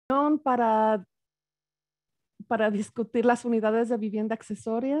para discutir las unidades de vivienda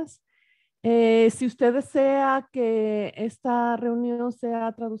accesorias. Si usted desea que esta reunión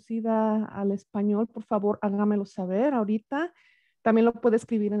sea traducida al español, por favor, hágamelo saber ahorita. También lo puede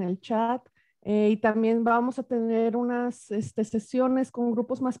escribir en el chat. Y también vamos a tener unas sesiones con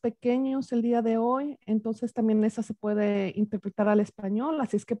grupos más pequeños el día de hoy. Entonces también esa se puede interpretar al español.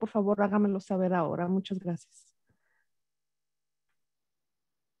 Así es que por favor hágamelo saber ahora. Muchas gracias.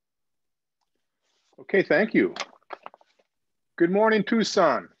 Okay, thank you. Good morning,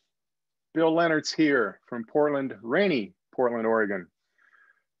 Tucson. Bill Leonard's here from Portland, rainy Portland, Oregon.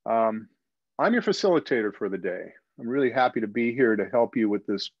 I'm your facilitator for the day. I'm really happy to be here to help you with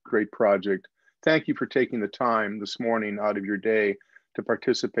this great project. Thank you for taking the time this morning out of your day to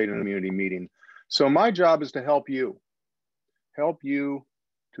participate in the community meeting. So my job is to help you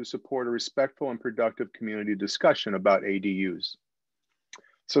to support a respectful and productive community discussion about ADUs.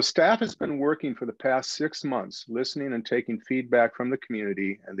 So staff has been working for the past 6 months, listening and taking feedback from the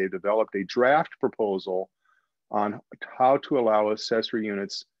community, and they've developed a draft proposal on how to allow accessory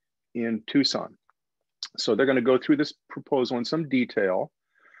units in Tucson. So they're going to go through this proposal in some detail,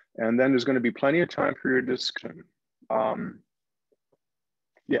 and then there's going to be plenty of time for your discussion.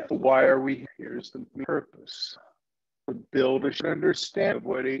 Yeah, why are we here? Here's the purpose. The builder should understand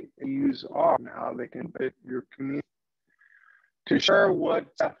what ADUs are and how they can fit your community. To share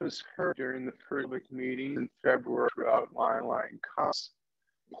what staff has heard during the public meeting in February to outline costs.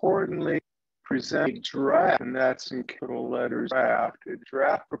 Importantly, present a draft, and that's in capital letters, draft, a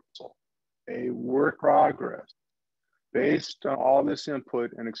draft proposal, a work progress, based on all this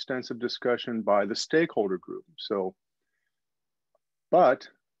input and extensive discussion by the stakeholder group. So, but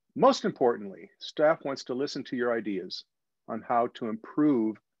most importantly, staff wants to listen to your ideas on how to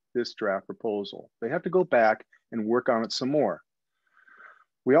improve this draft proposal. They have to go back and work on it some more.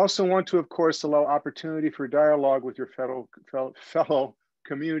 We also want to, of course, allow opportunity for dialogue with your fellow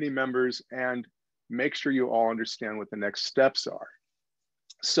community members and make sure you all understand what the next steps are.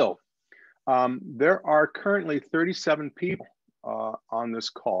 So there are currently 37 people on this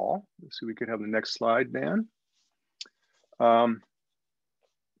call. Let's see, we could have the next slide, Dan.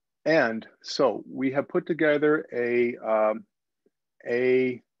 And so we have put together a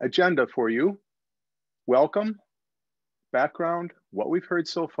agenda for you. Welcome, background, what we've heard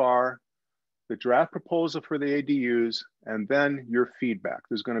so far, the draft proposal for the ADUs, and then your feedback.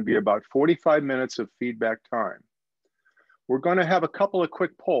 There's going to be about 45 minutes of feedback time. We're going to have a couple of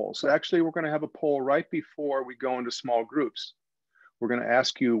quick polls. Actually, we're going to have a poll right before we go into small groups. We're going to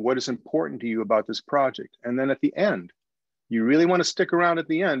ask you what is important to you about this project. And then at the end, you really want to stick around at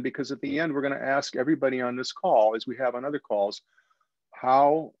the end, because at the end, we're going to ask everybody on this call, as we have on other calls,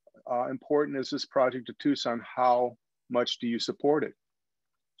 how important is this project to Tucson? How much do you support it?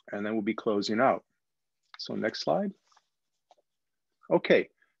 And then we'll be closing out. So next slide. Okay,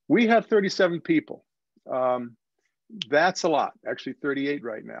 we have 37 people. That's a lot, actually 38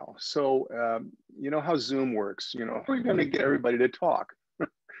 right now. So you know how Zoom works, you know, we're gonna get everybody to talk.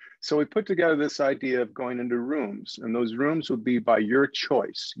 So we put together this idea of going into rooms, and those rooms will be by your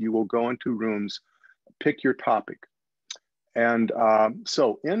choice. You will go into rooms, pick your topic. And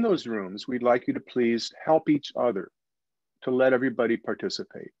so in those rooms, we'd like you to please help each other to let everybody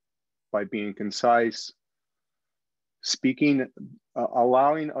participate by being concise, speaking,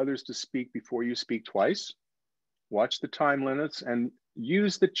 allowing others to speak before you speak twice. Watch the time limits and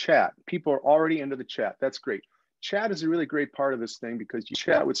use the chat. People are already into the chat. That's great. Chat is a really great part of this thing because you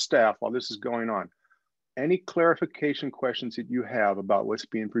chat with staff while this is going on. Any clarification questions that you have about what's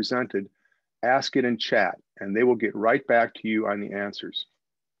being presented, ask it in chat and they will get right back to you on the answers.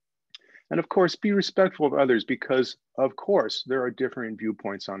 And of course, be respectful of others because of course, there are differing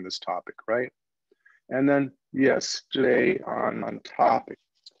viewpoints on this topic, right? And then yes, stay on topic.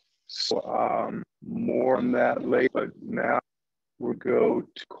 So more on that later, but now we'll go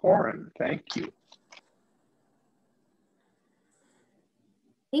to Corin. Thank you.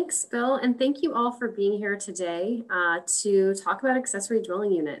 Thanks, Bill, and thank you all for being here today to talk about accessory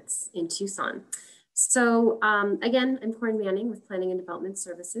dwelling units in Tucson. So again, I'm Corin Manning with Planning and Development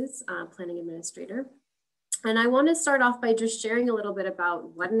Services, Planning Administrator. And I want to start off by just sharing a little bit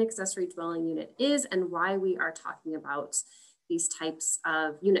about what an accessory dwelling unit is and why we are talking about these types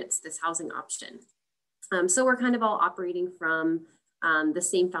of units, this housing option. So we're kind of all operating from the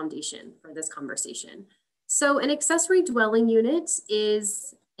same foundation for this conversation. So an accessory dwelling unit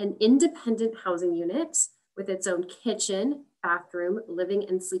is an independent housing unit with its own kitchen, bathroom, living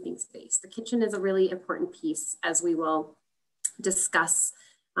and sleeping space. The kitchen is a really important piece as we will discuss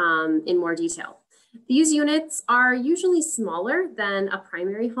in more detail. These units are usually smaller than a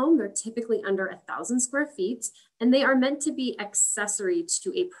primary home. They're typically under 1,000 square feet, and they are meant to be accessory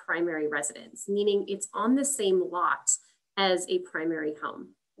to a primary residence, meaning it's on the same lot as a primary home.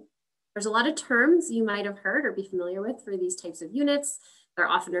 There's a lot of terms you might have heard or be familiar with for these types of units. They're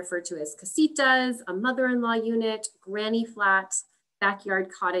often referred to as casitas, a mother-in-law unit, granny flat, backyard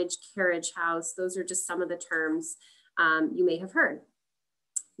cottage, carriage house. Those are just some of the terms you may have heard.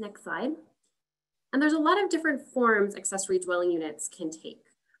 Next slide. And there's a lot of different forms accessory dwelling units can take.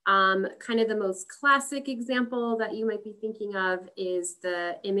 Kind of the most classic example that you might be thinking of is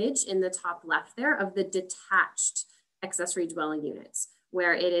the image in the top left there of the detached accessory dwelling units,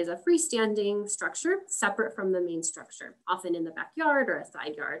 where it is a freestanding structure separate from the main structure, often in the backyard or a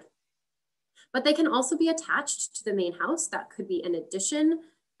side yard. But they can also be attached to the main house. That could be an addition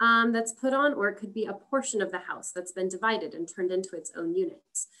that's put on, or it could be a portion of the house that's been divided and turned into its own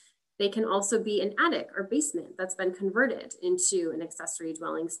units. They can also be an attic or basement that's been converted into an accessory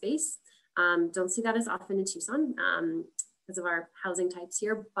dwelling space. Don't see that as often in Tucson because of our housing types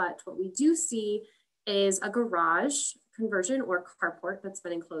here, but what we do see is a garage conversion or carport that's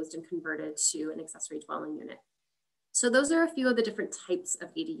been enclosed and converted to an accessory dwelling unit. So those are a few of the different types of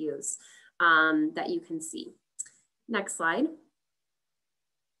ADUs that you can see. Next slide.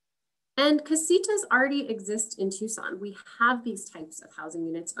 And casitas already exist in Tucson. We have these types of housing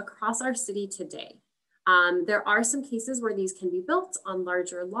units across our city today. There are some cases where these can be built on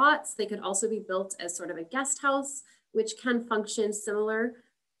larger lots. They could also be built as sort of a guest house, which can function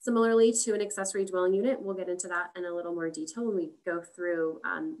similarly to an accessory dwelling unit. We'll get into that in a little more detail when we go through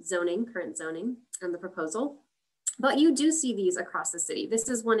current zoning and the proposal. But you do see these across the city. This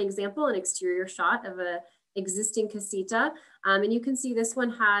is one example, an exterior shot of a existing casita. And you can see this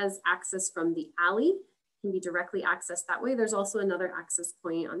one has access from the alley, can be directly accessed that way. There's also another access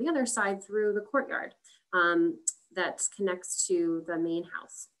point on the other side through the courtyard that connects to the main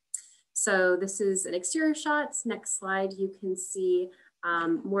house. So this is an exterior shot. Next slide, you can see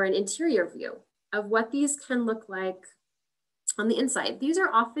more an interior view of what these can look like on the inside. These are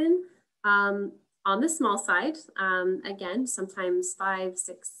often on the small side, again, sometimes 500,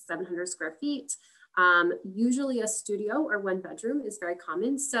 600, 700 square feet. Usually a studio or one bedroom is very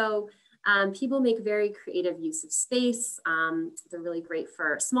common. So people make very creative use of space. They're really great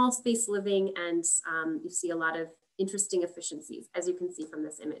for small space living, and you see a lot of interesting efficiencies, as you can see from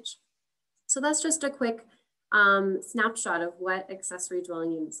this image. So that's just a quick snapshot of what accessory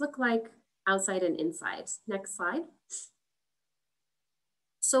dwelling units look like outside and inside. Next slide.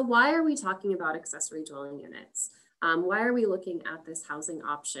 So why are we talking about accessory dwelling units? Why are we looking at this housing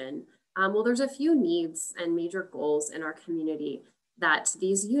option? Well, there's a few needs and major goals in our community that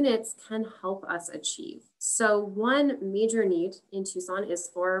these units can help us achieve. So one major need in Tucson is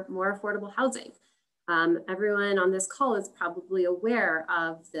for more affordable housing. Everyone on this call is probably aware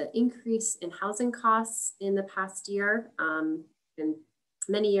of the increase in housing costs in the past year, in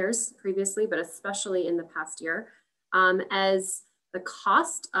many years previously, but especially in the past year. As the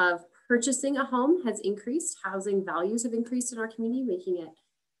cost of purchasing a home has increased, housing values have increased in our community, making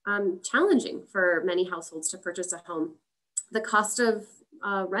it challenging for many households to purchase a home. The cost of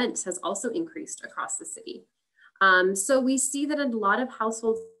rent has also increased across the city. So we see that a lot of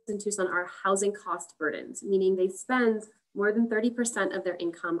households in Tucson are housing cost burdens, meaning they spend more than 30% of their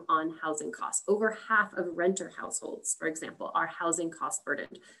income on housing costs. Over half of renter households, for example, are housing cost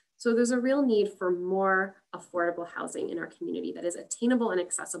burdened. So there's a real need for more affordable housing in our community that is attainable and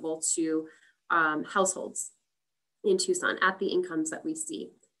accessible to households in Tucson at the incomes that we see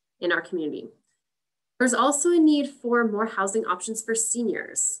in our community. There's also a need for more housing options for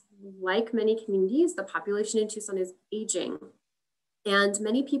seniors. Like many communities, the population in Tucson is aging, and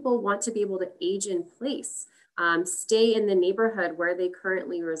many people want to be able to age in place, stay in the neighborhood where they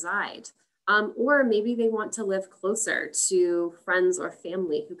currently reside, or maybe they want to live closer to friends or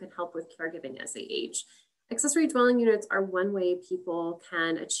family who can help with caregiving as they age. Accessory dwelling units are one way people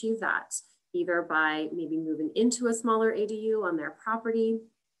can achieve that, either by maybe moving into a smaller ADU on their property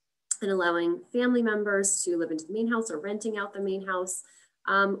and allowing family members to live into the main house or renting out the main house,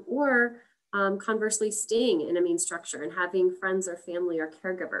 or conversely staying in a main structure and having friends or family or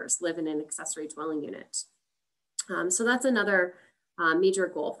caregivers live in an accessory dwelling unit. So that's another major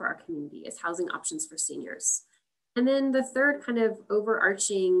goal for our community, is housing options for seniors. And then the third kind of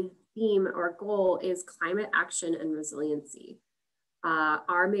overarching theme or goal is climate action and resiliency.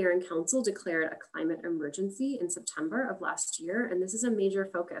 Our mayor and council declared a climate emergency in September of last year, and this is a major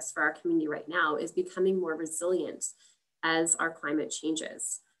focus for our community right now, is becoming more resilient as our climate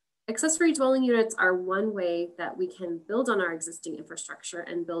changes. Accessory dwelling units are one way that we can build on our existing infrastructure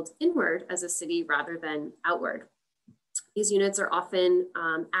and build inward as a city rather than outward. These units are often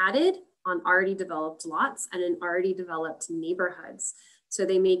added on already developed lots and in already developed neighborhoods. So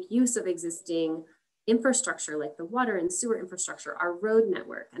they make use of existing infrastructure like the water and sewer infrastructure, our road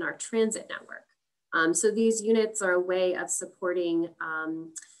network, and our transit network. So these units are a way of supporting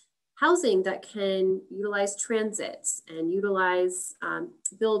housing that can utilize transit and utilize,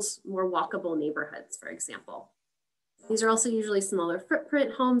 build more walkable neighborhoods, for example. These are also usually smaller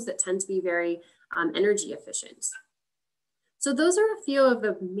footprint homes that tend to be very energy efficient. So those are a few of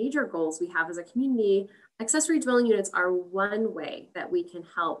the major goals we have as a community. Accessory dwelling units are one way that we can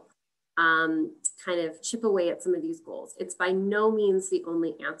help kind of chip away at some of these goals. It's by no means the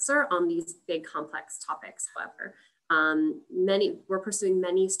only answer on these big complex topics, however. We're pursuing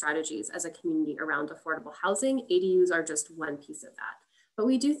many strategies as a community around affordable housing. ADUs are just one piece of that. But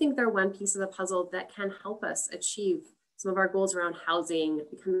we do think they're one piece of the puzzle that can help us achieve some of our goals around housing,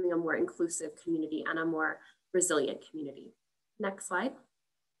 becoming a more inclusive community and a more resilient community. Next slide.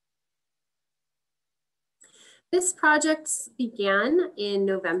 This project began in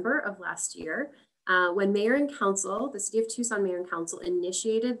November of last year when Mayor and Council, the City of Tucson Mayor and Council,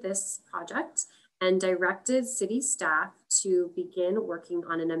 initiated this project and directed city staff to begin working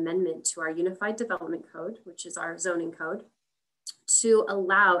on an amendment to our Unified Development Code, which is our zoning code, to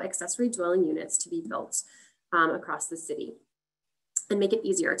allow accessory dwelling units to be built across the city and make it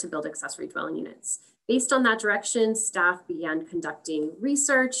easier to build accessory dwelling units. Based on that direction, staff began conducting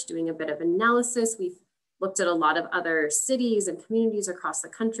research, doing a bit of analysis. We've looked at a lot of other cities and communities across the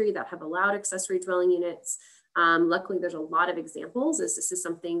country that have allowed accessory dwelling units. Luckily, there's a lot of examples, as this is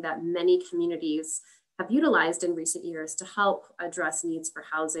something that many communities have utilized in recent years to help address needs for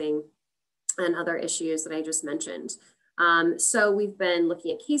housing and other issues that I just mentioned. So we've been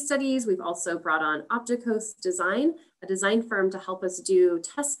looking at case studies. We've also brought on Opticos Design, a design firm, to help us do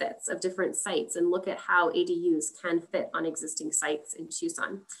test fits of different sites and look at how ADUs can fit on existing sites in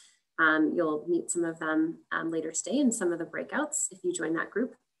Tucson. You'll meet some of them later today in some of the breakouts if you join that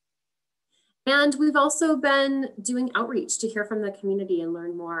group. And we've also been doing outreach to hear from the community and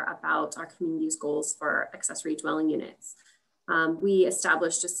learn more about our community's goals for accessory dwelling units. We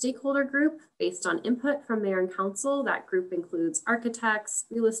established a stakeholder group based on input from Mayor and Council. That group includes architects,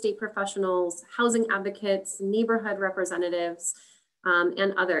 real estate professionals, housing advocates, neighborhood representatives,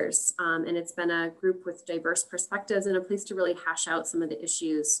 and others. And it's been a group with diverse perspectives and a place to really hash out some of the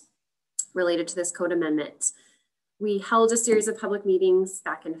issues related to this code amendment. We held a series of public meetings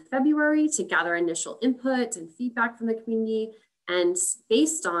back in February to gather initial input and feedback from the community. And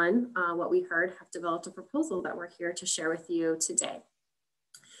based on what we heard, have developed a proposal that we're here to share with you today.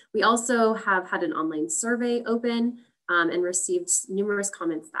 We also have had an online survey open and received numerous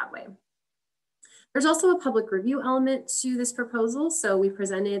comments that way. There's also a public review element to this proposal. So we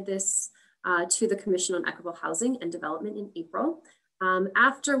presented this to the Commission on Equitable Housing and Development in April.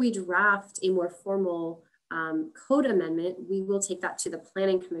 After we draft a more formal code amendment, we will take that to the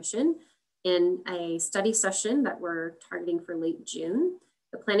Planning Commission in a study session that we're targeting for late June.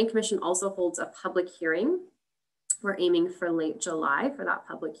 The Planning Commission also holds a public hearing. We're aiming for late July for that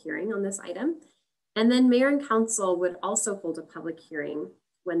public hearing on this item. And then Mayor and Council would also hold a public hearing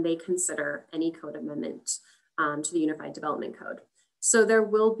when they consider any code amendment to the Unified Development Code. So there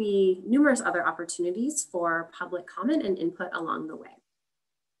will be numerous other opportunities for public comment and input along the way.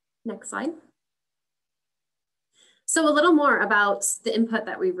 Next slide. So a little more about the input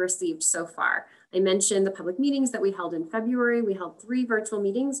that we've received so far. I mentioned the public meetings that we held in February. We held 3 virtual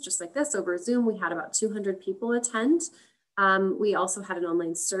meetings just like this over Zoom. We had about 200 people attend. We also had an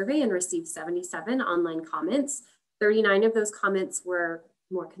online survey and received 77 online comments. 39 of those comments were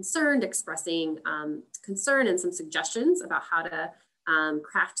more concerned, expressing concern and some suggestions about how to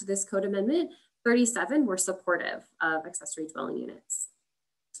craft this code amendment. 37 were supportive of accessory dwelling units.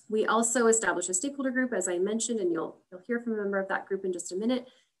 We also established a stakeholder group, as I mentioned, and you'll hear from a member of that group in just a minute.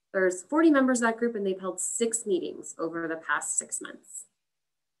 There's 40 members of that group, and they've held 6 meetings over the past 6 months.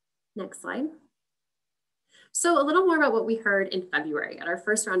 Next slide. So a little more about what we heard in February at our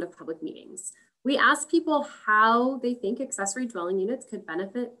first round of public meetings. We asked people how they think accessory dwelling units could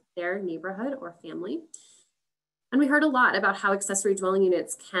benefit their neighborhood or family. And we heard a lot about how accessory dwelling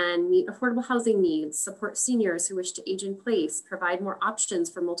units can meet affordable housing needs, support seniors who wish to age in place, provide more options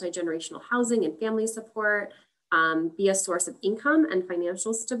for multi-generational housing and family support, be a source of income and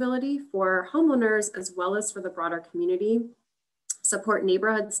financial stability for homeowners as well as for the broader community, support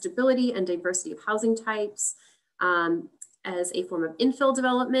neighborhood stability and diversity of housing types, as a form of infill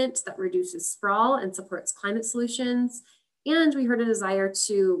development that reduces sprawl and supports climate solutions, And we heard a desire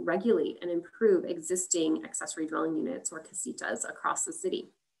to regulate and improve existing accessory dwelling units or casitas across the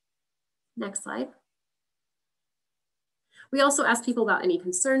city. Next slide. We also asked people about any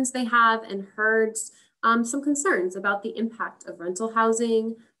concerns they have and heard some concerns about the impact of rental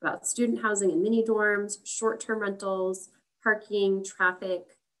housing, about student housing and mini dorms, short-term rentals, parking,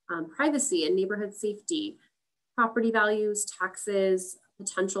 traffic, privacy and neighborhood safety, property values, taxes,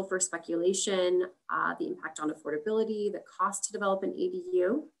 potential for speculation, the impact on affordability, the cost to develop an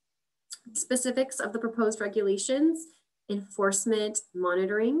ADU, specifics of the proposed regulations, enforcement,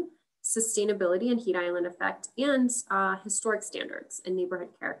 monitoring, sustainability and heat island effect, and historic standards and neighborhood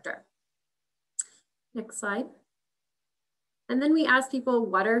character. Next slide. And then we asked people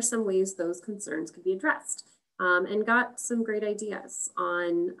what are some ways those concerns could be addressed, and got some great ideas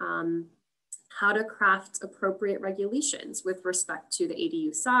on how to craft appropriate regulations with respect to the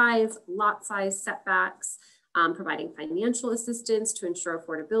ADU size, lot size, setbacks, providing financial assistance to ensure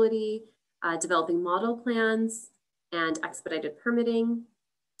affordability, developing model plans and expedited permitting,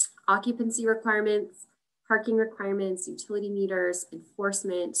 occupancy requirements, parking requirements, utility meters,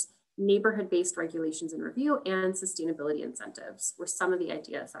 enforcement, neighborhood-based regulations and review, and sustainability incentives were some of the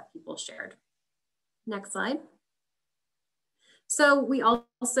ideas that people shared. Next slide. So we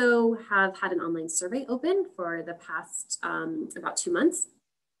also have had an online survey open for the past about 2 months.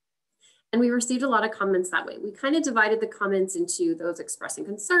 And we received a lot of comments that way. We kind of divided the comments into those expressing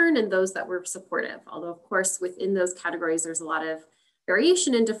concern and those that were supportive. Although of course, within those categories, there's a lot of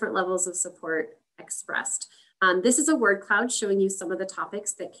variation in different levels of support expressed. This is a word cloud showing you some of the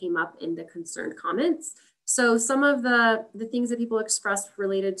topics that came up in the concerned comments. So some of the things that people expressed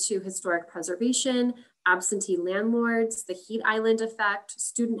related to historic preservation, absentee landlords, the heat island effect,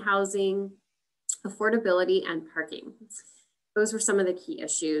 student housing, affordability, and parking. Those were some of the key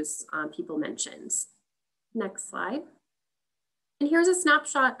issues people mentioned. Next slide. And here's a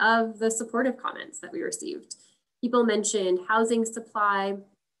snapshot of the supportive comments that we received. People mentioned housing supply,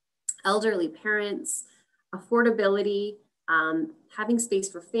 elderly parents, affordability, having space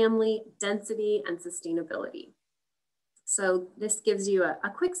for family, density, and sustainability. So this gives you a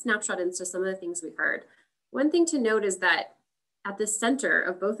quick snapshot into some of the things we heard. One thing to note is that at the center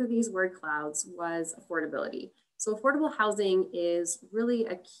of both of these word clouds was affordability. So affordable housing is really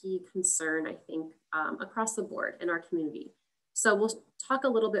a key concern, I think, across the board in our community. So we'll talk a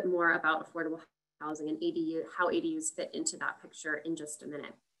little bit more about affordable housing and ADU, how ADUs fit into that picture in just a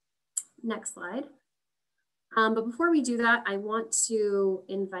minute. Next slide. But before we do that, I want to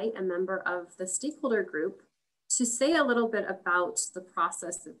invite a member of the stakeholder group to say a little bit about the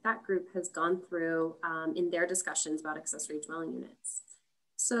process that that group has gone through in their discussions about accessory dwelling units.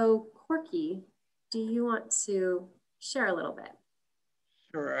 So Corky, do you want to share a little bit?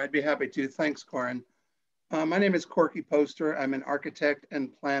 Sure, I'd be happy to. Thanks, Corin. My name is Corky Poster. I'm an architect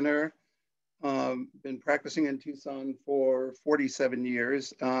and planner. Been practicing in Tucson for 47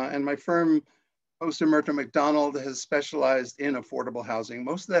 years. And my firm, Poster Merton McDonald, has specialized in affordable housing.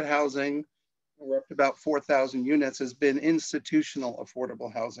 Most of that housing, we're up to about 4,000 units, has been institutional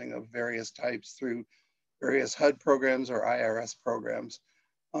affordable housing of various types through various HUD programs or IRS programs.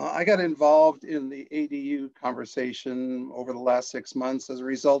 I got involved in the ADU conversation over the last 6 months as a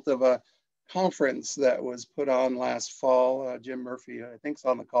result of a conference that was put on last fall. Jim Murphy, I think, is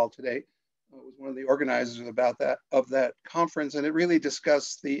on the call today. Was one of the organizers of that conference, and it really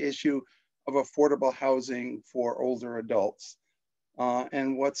discussed the issue of affordable housing for older adults.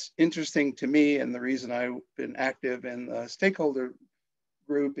 And what's interesting to me, and the reason I've been active in the stakeholder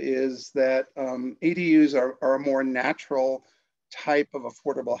group, is that ADUs are a more natural type of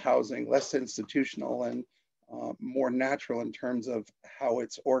affordable housing, less institutional and more natural in terms of how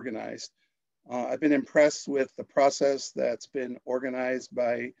it's organized. I've been impressed with the process that's been organized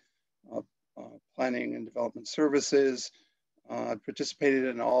by Planning and Development Services. Participated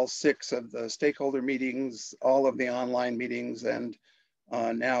in all 6 of the stakeholder meetings, all of the online meetings, and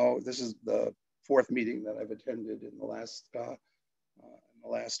now this is the 4th meeting that I've attended in the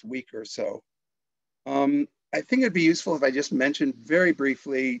last week or so. I think it'd be useful if I just mentioned very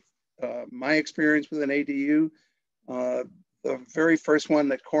briefly my experience with an ADU. The very first one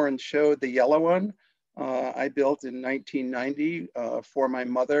that Corin showed, the yellow one, I built in 1990 for my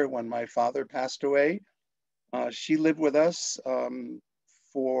mother when my father passed away. She lived with us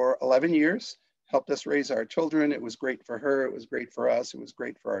for 11 years, helped us raise our children. It was great for her, it was great for us, it was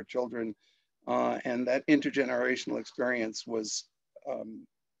great for our children. And that intergenerational experience was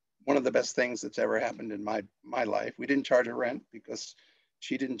one of the best things that's ever happened in my life. We didn't charge her rent because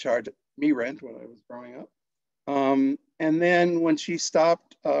she didn't charge me rent when I was growing up. And then when she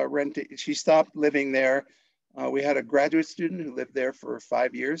stopped living there, We had a graduate student who lived there for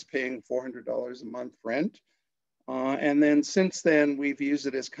 5 years, paying $400 a month rent. And then since then, we've used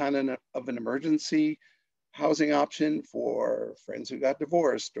it as kind of an emergency housing option for friends who got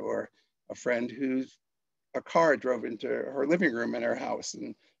divorced, or a friend whose a car drove into her living room in her house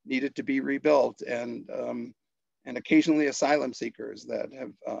and needed to be rebuilt, and occasionally asylum seekers that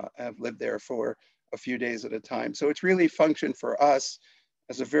have lived there for a few days at a time. So it's really functioned for us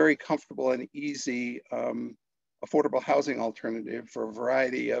as a very comfortable and easy affordable housing alternative for a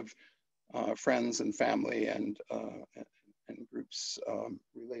variety of friends and family and groups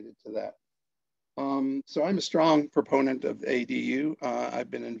related to that. So I'm a strong proponent of ADU.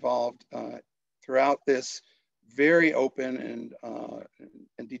 I've been involved throughout this very open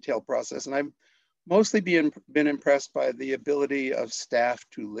and detailed process, and I've mostly been impressed by the ability of staff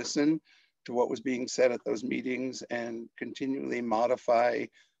to listen to what was being said at those meetings and continually modify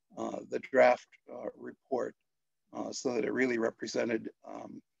the draft report so that it really represented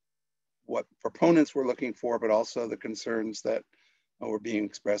what proponents were looking for, but also the concerns that were being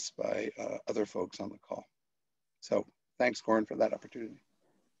expressed by other folks on the call. So thanks, Corin, for that opportunity.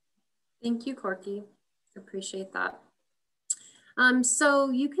 Thank you, Corky. Appreciate that. So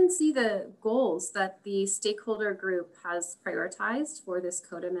you can see the goals that the stakeholder group has prioritized for this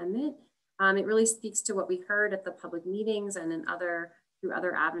code amendment. It really speaks to what we heard at the public meetings and in through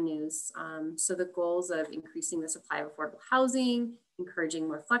other avenues. So the goals of increasing the supply of affordable housing, encouraging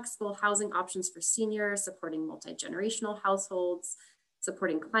more flexible housing options for seniors, supporting multi-generational households,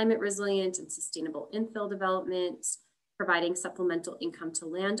 supporting climate resilient and sustainable infill development, providing supplemental income to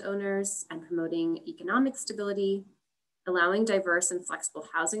landowners and promoting economic stability, allowing diverse and flexible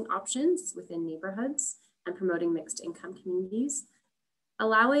housing options within neighborhoods and promoting mixed income communities,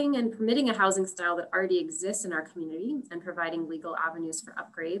 allowing and permitting a housing style that already exists in our community and providing legal avenues for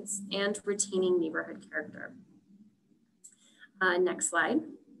upgrades, and retaining neighborhood character. Next slide.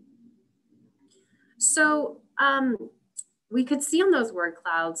 So we could see on those word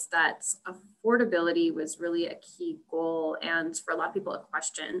clouds that affordability was really a key goal, and for a lot of people, a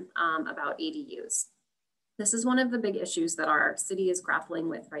question about ADUs. This is one of the big issues that our city is grappling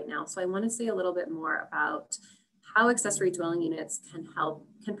with right now. So I want to say a little bit more about how accessory dwelling units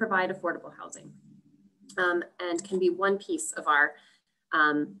can provide affordable housing and can be one piece of our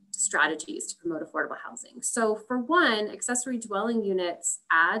strategies to promote affordable housing. So for one, accessory dwelling units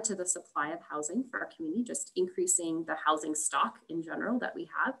add to the supply of housing for our community, just increasing the housing stock in general that we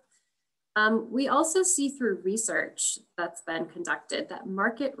have. We also see through research that's been conducted that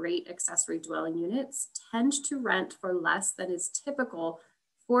market rate accessory dwelling units tend to rent for less than is typical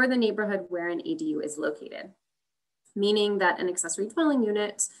for the neighborhood where an ADU is located, meaning that an accessory dwelling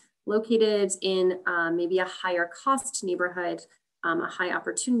unit located in maybe a higher cost neighborhood, a high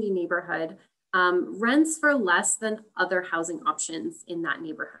opportunity neighborhood, rents for less than other housing options in that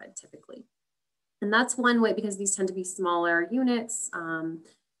neighborhood typically. And that's one way, because these tend to be smaller units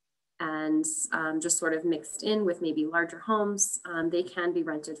and just sort of mixed in with maybe larger homes, they can be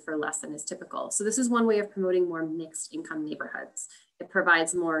rented for less than is typical. So this is one way of promoting more mixed income neighborhoods. It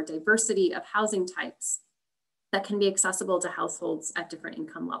provides more diversity of housing types that can be accessible to households at different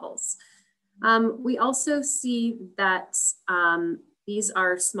income levels. We also see that these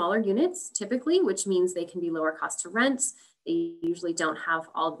are smaller units typically, which means they can be lower cost to rent. They usually don't have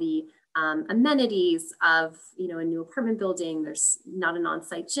all the amenities of a new apartment building. There's not an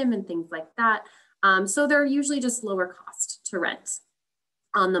on-site gym and things like that. So they're usually just lower cost to rent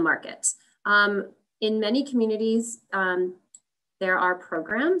on the market. In many communities, there are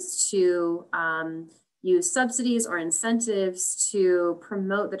programs to use subsidies or incentives to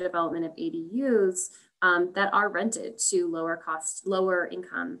promote the development of ADUs that are rented to lower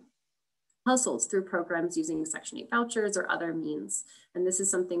income households through programs using Section 8 vouchers or other means. And this is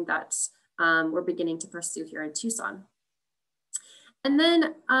something that we're beginning to pursue here in Tucson. And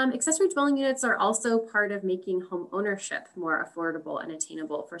then accessory dwelling units are also part of making home ownership more affordable and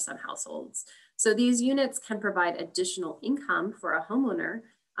attainable for some households. So these units can provide additional income for a homeowner,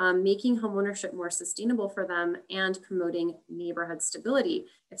 making home ownership more sustainable for them and promoting neighborhood stability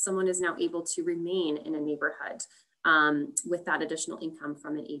if someone is now able to remain in a neighborhood with that additional income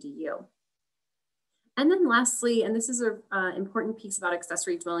from an ADU. And then lastly, and this is an important piece about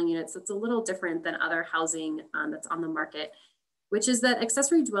accessory dwelling units that's a little different than other housing that's on the market, which is that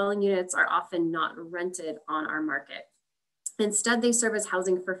accessory dwelling units are often not rented on our market. Instead, they serve as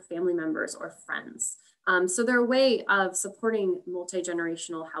housing for family members or friends. So they're a way of supporting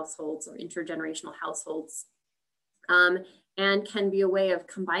multi-generational households or intergenerational households, and can be a way of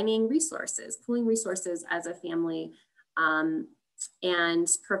combining resources, pooling resources as a family and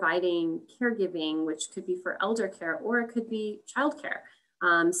providing caregiving, which could be for elder care or it could be childcare.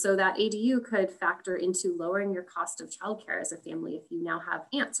 So that ADU could factor into lowering your cost of childcare as a family if you now have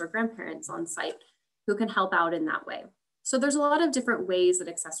aunts or grandparents on site who can help out in that way. So there's a lot of different ways that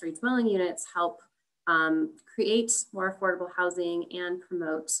accessory dwelling units help create more affordable housing and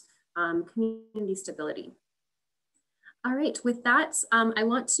promote community stability. All right, with that, I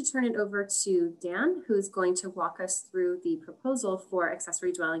want to turn it over to Dan, who's going to walk us through the proposal for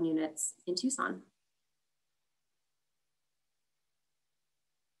accessory dwelling units in Tucson.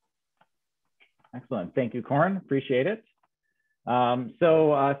 Excellent. Thank you, Corin. Appreciate it.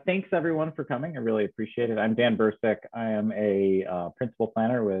 Thanks everyone for coming. I really appreciate it. I'm Dan Bursick. I am a principal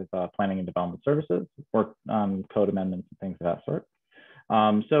planner with Planning and Development Services, work on code amendments and things of that sort.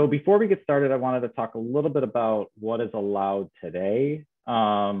 So before we get started, I wanted to talk a little bit about what is allowed today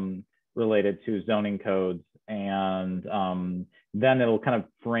related to zoning codes, and then it'll kind of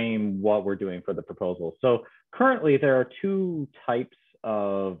frame what we're doing for the proposal. So currently there are two types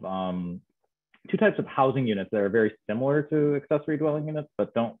of housing units that are very similar to accessory dwelling units,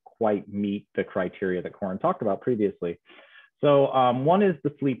 but don't quite meet the criteria that Corin talked about previously. So one is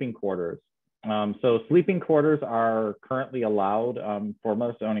the sleeping quarters. So sleeping quarters are currently allowed for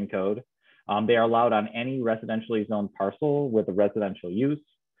most zoning code. They are allowed on any residentially zoned parcel with a residential use.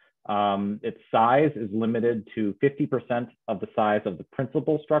 Its size is limited to 50% of the size of the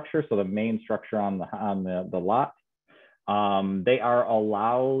principal structure, so the main structure on the lot. They are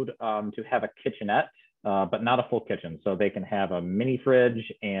allowed to have a kitchenette, but not a full kitchen. So they can have a mini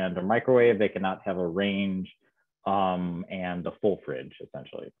fridge and a microwave. They cannot have a range and a full fridge,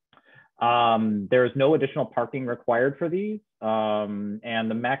 essentially. There is no additional parking required for these. And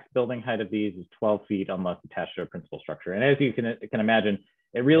the max building height of these is 12 feet unless attached to a principal structure. And as you can imagine,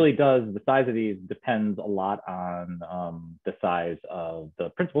 it really does, the size of these depends a lot on the size of the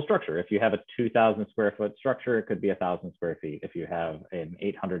principal structure. If you have a 2,000 square foot structure, it could be 1,000 square feet. If you have an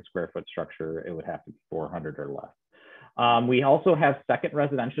 800 square foot structure, it would have to be 400 or less. We also have second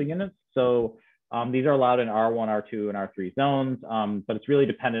residential units. So these are allowed in R1, R2, and R3 zones, but it's really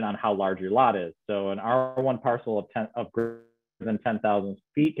dependent on how large your lot is. So an R1 parcel of greater than 10,000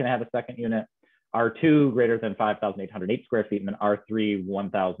 feet can have a second unit. R2 greater than 5,808 square feet, and then R3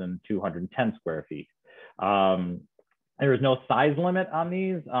 1,210 square feet. There is no size limit on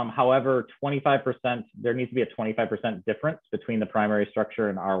these. However, 25%, there needs to be a 25% difference between the primary structure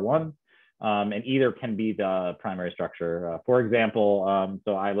and R1, and either can be the primary structure. For example,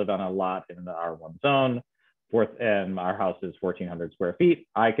 so I live on a lot in the R1 zone, and our house is 1,400 square feet.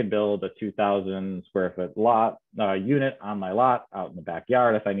 I could build a 2,000 square foot lot unit on my lot out in the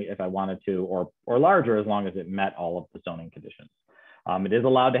backyard if I wanted to, or larger, as long as it met all of the zoning conditions. It is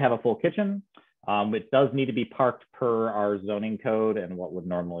allowed to have a full kitchen. It does need to be parked per our zoning code and what would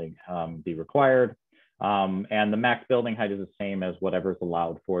normally be required. And the max building height is the same as whatever's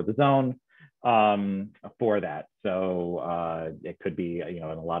allowed for the zone for that. So it could be, in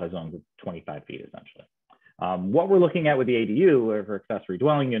a lot of zones, it's 25 feet essentially. What we're looking at with the ADU or accessory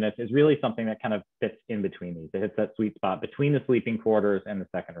dwelling units is really something that kind of fits in between these. It hits that sweet spot between the sleeping quarters and the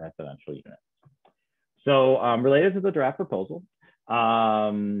second residential unit. So related to the draft proposal,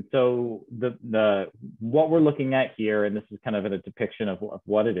 so what we're looking at here, and this is kind of a depiction of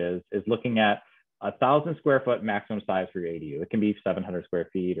what it is looking at 1,000 square foot maximum size for your ADU. It can be 700 square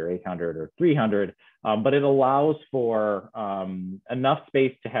feet or 800 or 300, but it allows for enough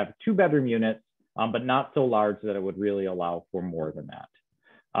space to have 2-bedroom units, but not so large that it would really allow for more than that.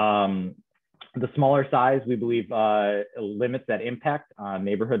 The smaller size, we believe, limits that impact on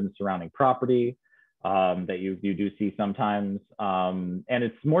neighborhood and surrounding property that you do see sometimes. And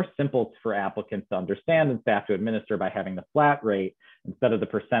it's more simple for applicants to understand and staff to administer by having the flat rate instead of the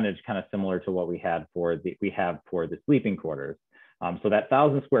percentage, kind of similar to what we have for the sleeping quarters. So that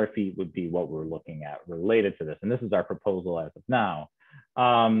 1,000 square feet would be what we're looking at related to this. And this is our proposal as of now.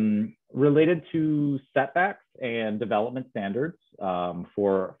 Related to setbacks and development standards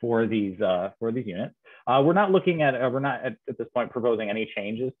for these units, we're not at this point proposing any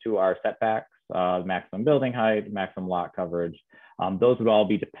changes to our setbacks, maximum building height, maximum lot coverage. Those would all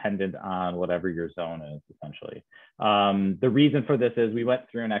be dependent on whatever your zone is, essentially. The reason for this is we went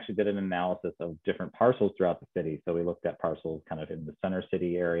through and actually did an analysis of different parcels throughout the city. So we looked at parcels kind of in the center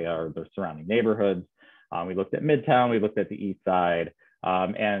city area or the surrounding neighborhoods. We looked at Midtown, we looked at the East Side,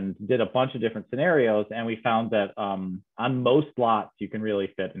 and did a bunch of different scenarios. And we found that on most lots, you can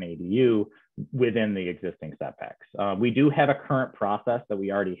really fit an ADU within the existing setbacks. We do have a current process that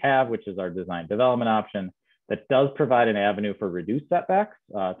we already have, which is our design development option that does provide an avenue for reduced setbacks.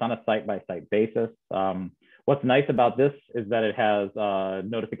 It's on a site-by-site basis. What's nice about this is that it has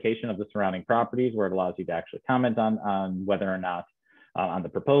notification of the surrounding properties where it allows you to actually comment on whether or not on the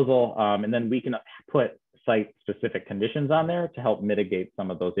proposal. And then we can put site-specific conditions on there to help mitigate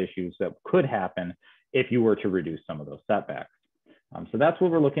some of those issues that could happen if you were to reduce some of those setbacks. So that's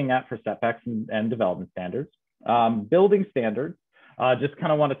what we're looking at for setbacks and development standards. Building standards, just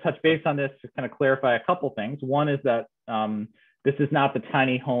kind of want to touch base on this to kind of clarify a couple things. One is that this is not the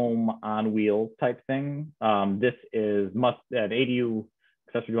tiny home on wheels type thing. This is an ADU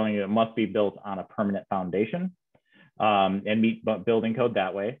accessory dwelling unit must be built on a permanent foundation and meet building code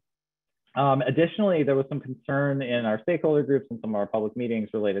that way. Additionally, there was some concern in our stakeholder groups and some of our public meetings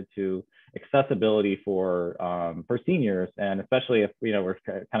related to accessibility for seniors, and especially if we're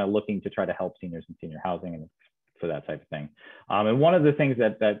kind of looking to try to help seniors in senior housing and for that type of thing. And one of the things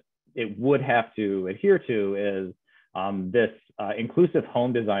that it would have to adhere to is this inclusive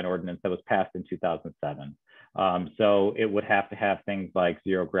home design ordinance that was passed in 2007. So it would have to have things like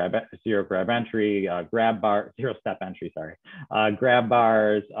zero step entry, grab bars,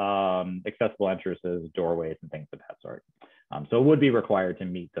 accessible entrances, doorways, and things of that sort. So it would be required to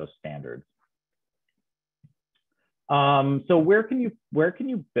meet those standards. So where can you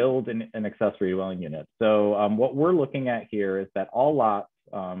build an accessory dwelling unit? So what we're looking at here is that all lots,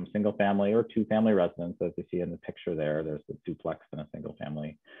 single family or two family residence, as you see in the picture there, there's a duplex and a single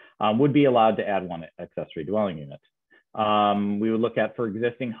family, would be allowed to add one accessory dwelling unit. We would look at for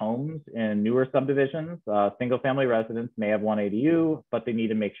existing homes in newer subdivisions, single family residents may have one ADU, but they need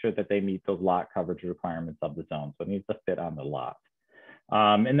to make sure that they meet those lot coverage requirements of the zone. So it needs to fit on the lot.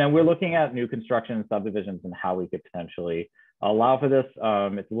 And then we're looking at new construction subdivisions and how we could potentially allow for this.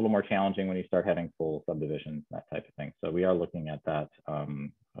 It's a little more challenging when you start having full subdivisions, that type of thing. So we are looking at that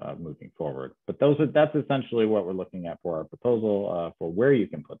moving forward. But that's essentially what we're looking at for our proposal for where you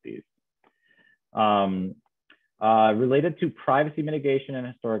can put these. Related to privacy mitigation and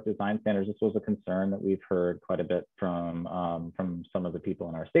historic design standards, this was a concern that we've heard quite a bit from some of the people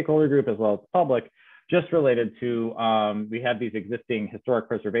in our stakeholder group as well as the public, just related to, we have these existing historic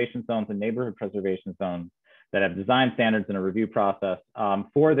preservation zones and neighborhood preservation zones that have design standards and a review process.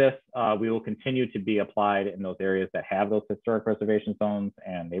 For this, we will continue to be applied in those areas that have those historic preservation zones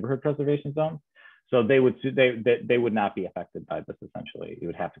and neighborhood preservation zones. So they would not be affected by this, essentially. You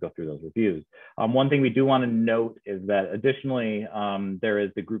would have to go through those reviews. One thing we do want to note is that additionally, there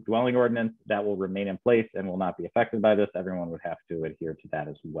is the group dwelling ordinance that will remain in place and will not be affected by this. Everyone would have to adhere to that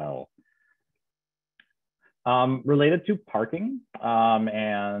as well. Related to parking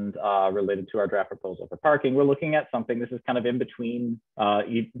and related to our draft proposal for parking, we're looking at something, this is kind of in between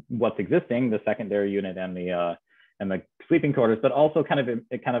what's existing, the secondary unit and the sleeping quarters, but also kind of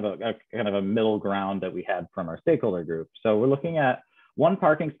a middle ground that we had from our stakeholder group. So we're looking at one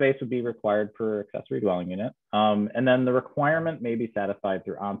parking space would be required per accessory dwelling unit, and then the requirement may be satisfied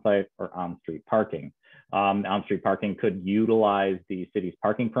through on-site or on-street parking. On-street parking could utilize the city's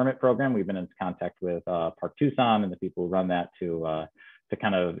parking permit program. We've been in contact with Park Tucson and the people who run that to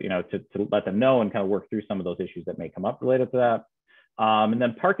kind of, to let them know and kind of work through some of those issues that may come up related to that. And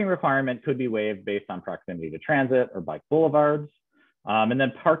then parking requirement could be waived based on proximity to transit or bike boulevards. And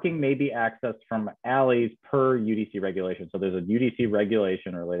then parking may be accessed from alleys per UDC regulation. So there's a UDC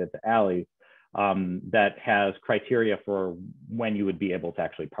regulation related to alleys that has criteria for when you would be able to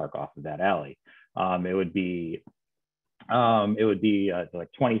actually park off of that alley. It would be like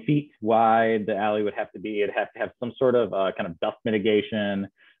 20 feet wide. The alley would have to be, it'd have to have some sort of kind of dust mitigation.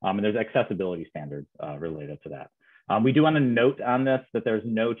 And there's accessibility standards related to that. We do want to note on this that there's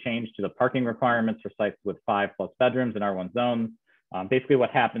no change to the parking requirements for sites with 5+ bedrooms in R1 zones. Basically what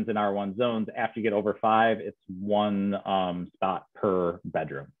happens in R1 zones, after you get over 5, it's one spot per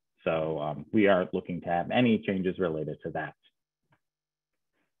bedroom. So we aren't looking to have any changes related to that.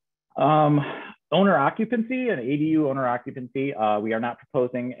 Owner occupancy and ADU owner occupancy, we are not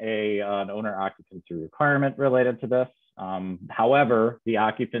proposing an owner occupancy requirement related to this. However, the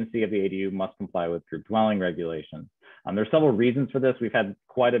occupancy of the ADU must comply with group dwelling regulations. There's several reasons for this. We've had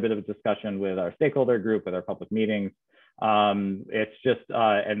quite a bit of a discussion with our stakeholder group, with our public meetings. It's just,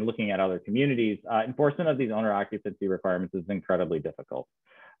 and looking at other communities, enforcement of these owner occupancy requirements is incredibly difficult.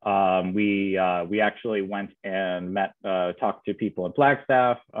 We actually went and talked to people in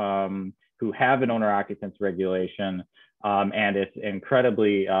Flagstaff who have an owner occupancy regulation, and it's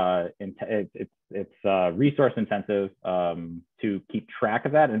incredibly, it's resource intensive to keep track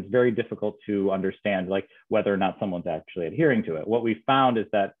of that, and it's very difficult to understand like whether or not someone's actually adhering to it. What we found is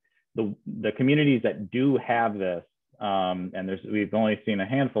that the communities that do have this, and we've only seen a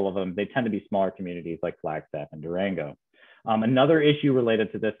handful of them, they tend to be smaller communities like Flagstaff and Durango. Another issue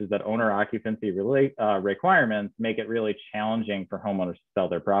related to this is that owner occupancy requirements make it really challenging for homeowners to sell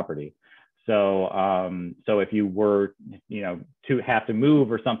their property. So, so if you were, to have to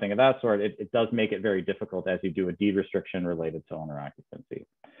move or something of that sort, it does make it very difficult as you do a deed restriction related to owner occupancy.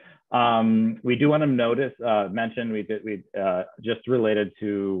 We do want to mention we just related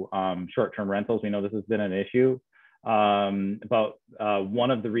to short-term rentals. We know this has been an issue. But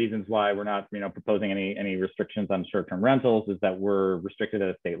one of the reasons why we're not, proposing any restrictions on short-term rentals is that we're restricted at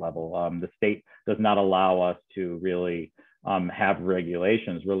a state level. The state does not allow us to really have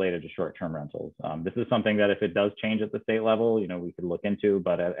regulations related to short-term rentals. This is something that if it does change at the state level, we could look into,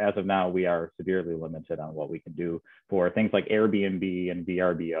 but as of now, we are severely limited on what we can do for things like Airbnb and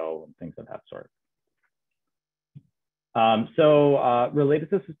VRBO and things of that sort. Related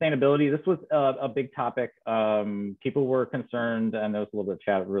to sustainability, this was a big topic. People were concerned, and there was a little bit of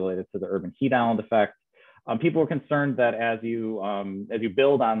chat related to the urban heat island effect. People were concerned that as you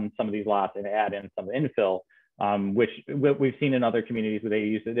build on some of these lots and add in some infill, which we've seen in other communities where they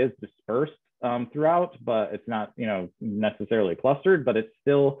use it is dispersed throughout, but it's not necessarily clustered, but it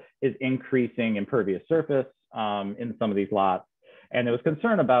still is increasing impervious surface in some of these lots. And there was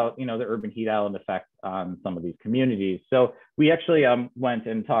concern about the urban heat island effect on some of these communities. So we actually went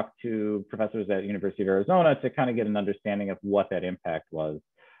and talked to professors at University of Arizona to kind of get an understanding of what that impact was.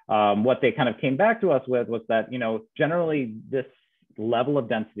 What they kind of came back to us with was that generally this level of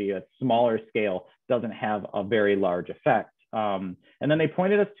density at smaller scale doesn't have a very large effect. And then they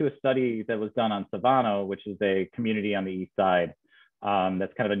pointed us to a study that was done on Savano, which is a community on the east side.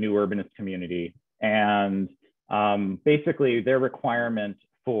 That's kind of a new urbanist community. And basically their requirement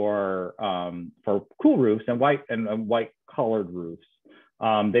for cool roofs and white colored roofs,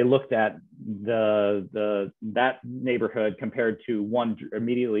 they looked at that neighborhood compared to one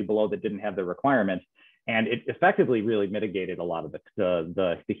immediately below that didn't have the requirement. And it effectively really mitigated a lot of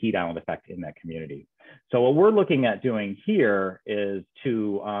the heat island effect in that community. So what we're looking at doing here is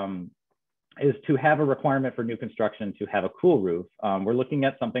to have a requirement for new construction to have a cool roof. We're looking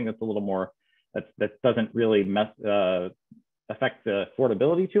at something that's a little more, that doesn't really affect the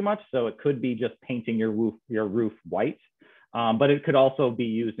affordability too much. So it could be just painting your roof white, but it could also be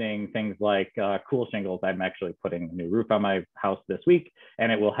using things like cool shingles. I'm actually putting a new roof on my house this week,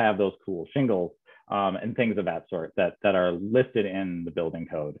 and it will have those cool shingles. And things of that sort that are listed in the building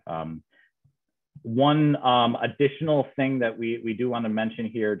code. One additional thing that we do want to mention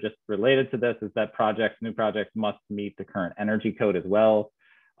here just related to this is that new projects must meet the current energy code as well.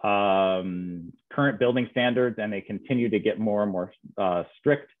 Current building standards, and they continue to get more and more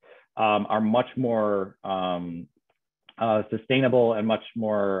strict, are much more sustainable and much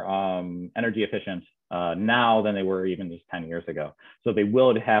more energy efficient now than they were even just 10 years ago. So they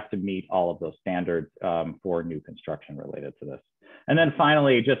will have to meet all of those standards for new construction related to this. And then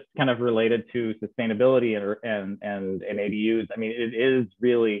finally, just kind of related to sustainability and ADUs, I mean, it is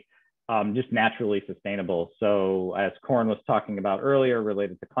really just naturally sustainable. So as Corin was talking about earlier,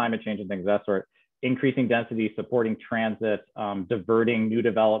 related to climate change and things of that sort, increasing density, supporting transit, diverting new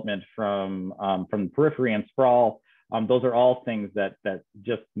development from periphery and sprawl, those are all things that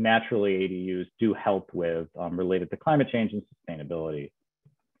just naturally ADUs do help with related to climate change and sustainability.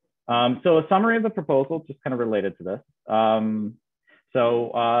 So a summary of the proposal, just kind of related to this.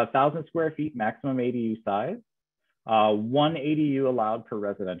 1,000 square feet maximum ADU size, 1 ADU allowed per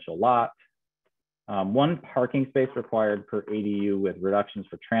residential lot, 1 parking space required per ADU with reductions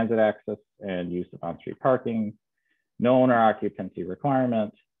for transit access and use of on-street parking, no owner occupancy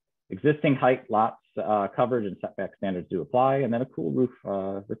requirement, existing height lots coverage and setback standards do apply, and then a cool roof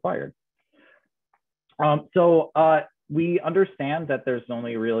required. We understand that there's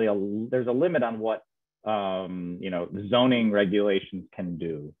only really there's a limit on what zoning regulations can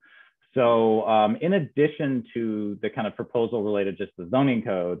do. So in addition to the kind of proposal related just to the zoning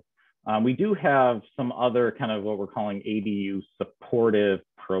code, we do have some other kind of what we're calling ADU supportive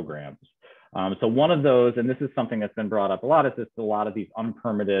programs. So one of those, and this is something that's been brought up a lot, is just a lot of these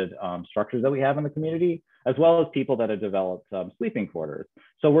unpermitted structures that we have in the community, as well as people that have developed sleeping quarters.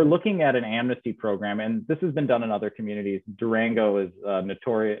 So we're looking at an amnesty program, and this has been done in other communities. Durango is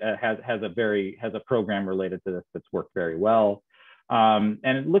notorious, has a program related to this that's worked very well.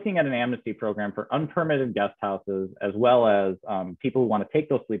 And looking at an amnesty program for unpermitted guest houses, as well as people who want to take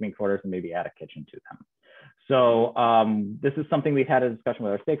those sleeping quarters and maybe add a kitchen to them. So this is something we've had a discussion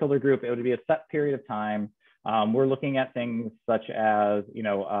with our stakeholder group. It would be a set period of time. We're looking at things such as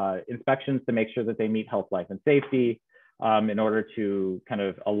inspections to make sure that they meet health, life, and safety in order to kind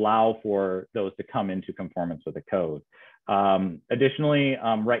of allow for those to come into conformance with the code. Additionally,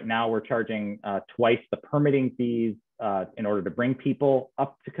 right now we're charging twice the permitting fees in order to bring people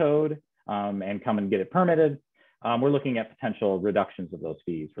up to code and come and get it permitted. We're looking at potential reductions of those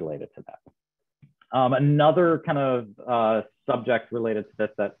fees related to that. Another kind of subject related to this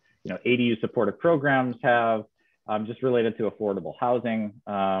that ADU supportive programs have just related to affordable housing.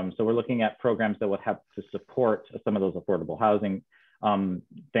 So we're looking at programs that would have to support some of those affordable housing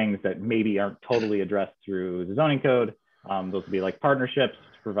things that maybe aren't totally addressed through the zoning code. Those would be like partnerships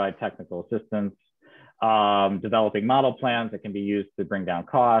to provide technical assistance, developing model plans that can be used to bring down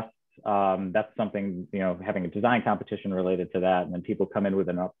costs. That's something, having a design competition related to that, and then people come in with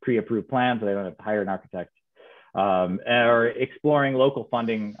a pre-approved plan so they don't have to hire an architect, or exploring local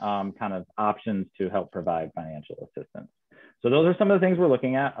funding kind of options to help provide financial assistance. So those are some of the things we're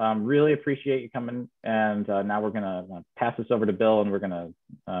looking at. Really appreciate you coming, and now we're gonna pass this over to Bill, and we're gonna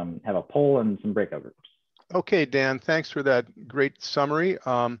have a poll and some breakout groups. Okay, Dan, thanks for that great summary.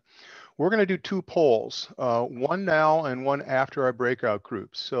 We're going to do two polls, one now and one after our breakout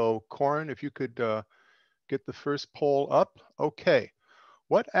groups. So Corin, if you could get the first poll up. Okay.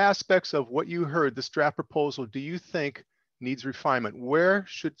 What aspects of what you heard, this draft proposal, do you think needs refinement? Where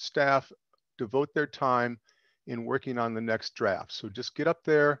should staff devote their time in working on the next draft? So just get up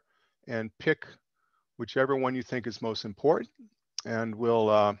there and pick whichever one you think is most important, and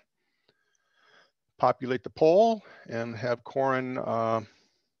we'll populate the poll and have Corin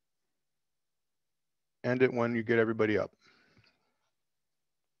end it when you get everybody up.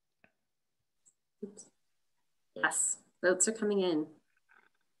 Yes, votes are coming in.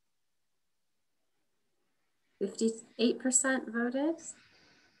 58% voted.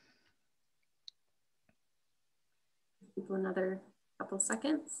 People another couple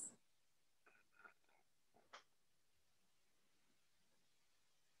seconds.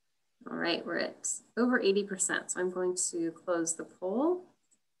 All right, we're at over 80%. So I'm going to close the poll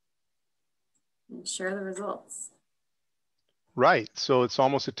and share the results. Right, so it's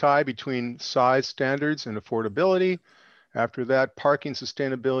almost a tie between size standards and affordability. After that, parking,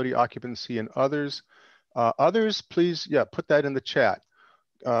 sustainability, occupancy, and others. Others, please, put that in the chat.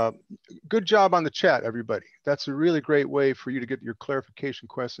 Good job on the chat, everybody. That's a really great way for you to get your clarification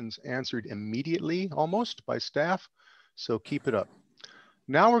questions answered immediately, almost, by staff. So keep it up.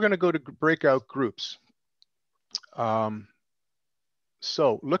 Now we're going to go to breakout groups. So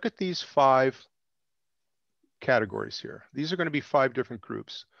look at these 5 categories here. These are going to be 5 different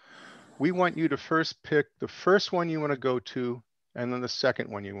groups. We want you to first pick the first one you want to go to, and then the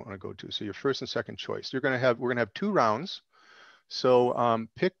second one you want to go to. So your first and second choice. We're going to have 2 rounds. So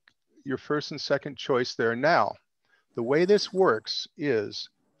pick your first and second choice there. Now, the way this works is,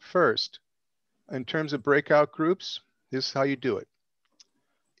 first, in terms of breakout groups, this is how you do it.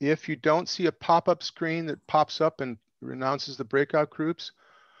 If you don't see a pop-up screen that pops up and announces the breakout groups,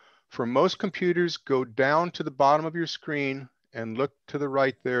 for most computers, go down to the bottom of your screen and look to the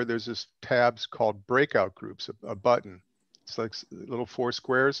right there. There's this tabs called breakout groups, a button. It's like little 4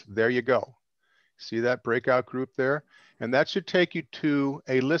 squares. There you go. See that breakout group there? And that should take you to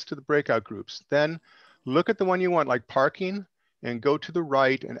a list of the breakout groups. Then look at the one you want, like parking, and go to the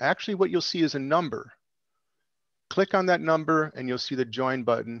right. And actually what you'll see is a number. Click on that number and you'll see the join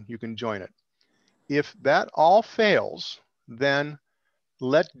button. You can join it. If that all fails, then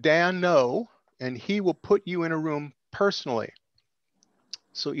let Dan know, and he will put you in a room personally.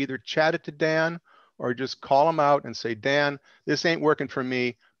 So either chat it to Dan or just call him out and say, Dan, this ain't working for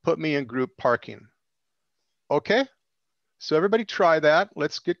me. Put me in group parking. Okay, so everybody try that.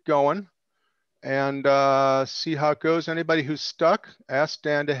 Let's get going and see how it goes. Anybody who's stuck, ask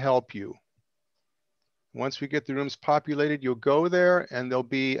Dan to help you. Once we get the rooms populated, you'll go there and there'll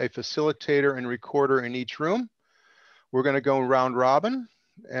be a facilitator and recorder in each room. We're going to go round robin,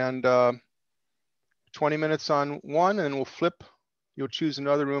 and 20 minutes on one, and we'll flip. You'll choose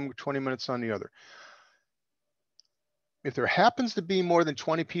another room, 20 minutes on the other. If there happens to be more than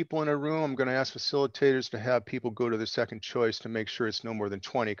 20 people in a room, I'm going to ask facilitators to have people go to the second choice to make sure it's no more than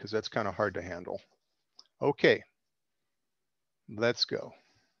 20, because that's kind of hard to handle. Okay, let's go.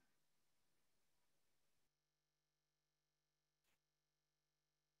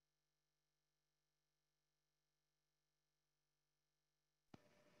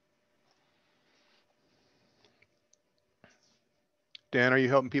 Dan, are you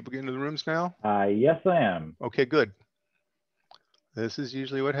helping people get into the rooms now? Yes, I am. Okay, good. This is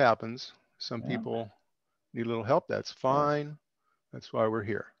usually what happens. Some people need a little help. That's fine. That's why we're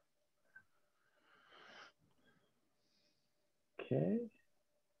here. Okay.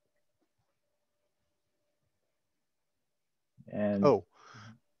 And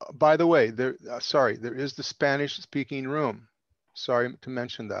by the way, sorry, there is the Spanish speaking room. Sorry to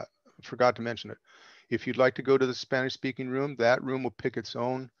mention that. I forgot to mention it. If you'd like to go to the Spanish speaking room, that room will pick its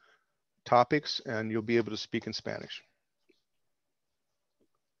own topics and you'll be able to speak in Spanish.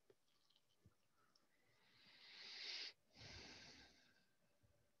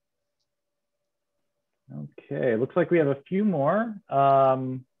 Okay, looks like we have a few more.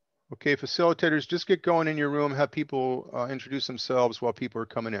 Okay, facilitators, just get going in your room, have people introduce themselves while people are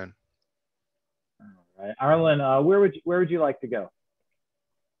coming in. All right, Arlen, where would you like to go?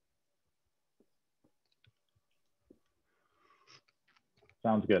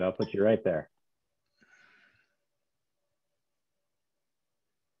 Sounds good. I'll put you right there.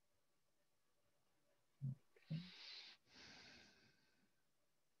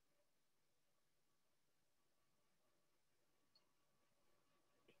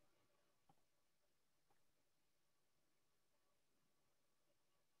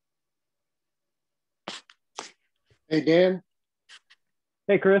 Hey, Dan.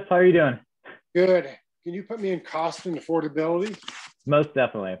 Hey, Chris, how are you doing? Good. Can you put me in cost and affordability? Most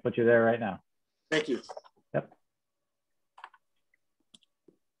definitely. I'll put you there right now. Thank you. Yep.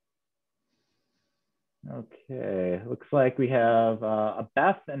 Okay, looks like we have a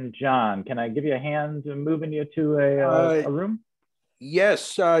Beth and John. Can I give you a hand moving you to a room?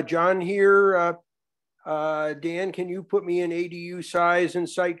 Yes, John here. Dan, can you put me in ADU size and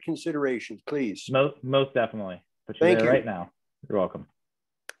site considerations, please? Most definitely. Put you Thank there you. right now. You're welcome.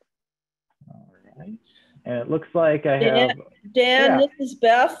 All right. And it looks like I have... Dan, yeah. This is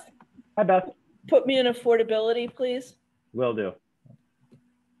Beth. Hi, Beth. Put me in affordability, please. Will do.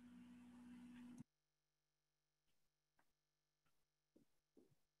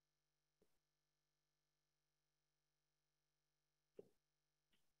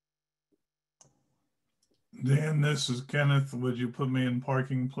 Dan, this is Kenneth. Would you put me in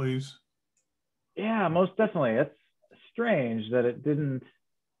parking, please? Yeah, most definitely. It's strange that it didn't.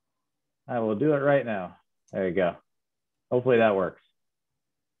 I will do it right now. There you go. Hopefully that works.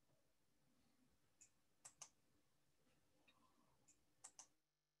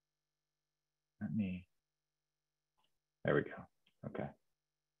 There we go. Okay.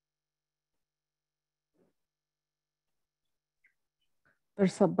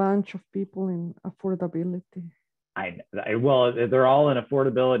 There's a bunch of people in affordability. Well, they're all in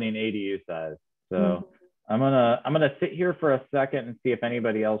affordability and ADU size. So I'm gonna sit here for a second and see if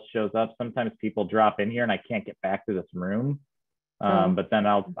anybody else shows up. Sometimes people drop in here and I can't get back to this room. But then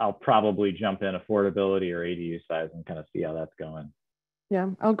I'll probably jump in affordability or ADU size and kind of see how that's going.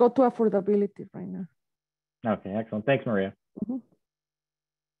 Yeah, I'll go to affordability right now. Okay, excellent. Thanks, Maria.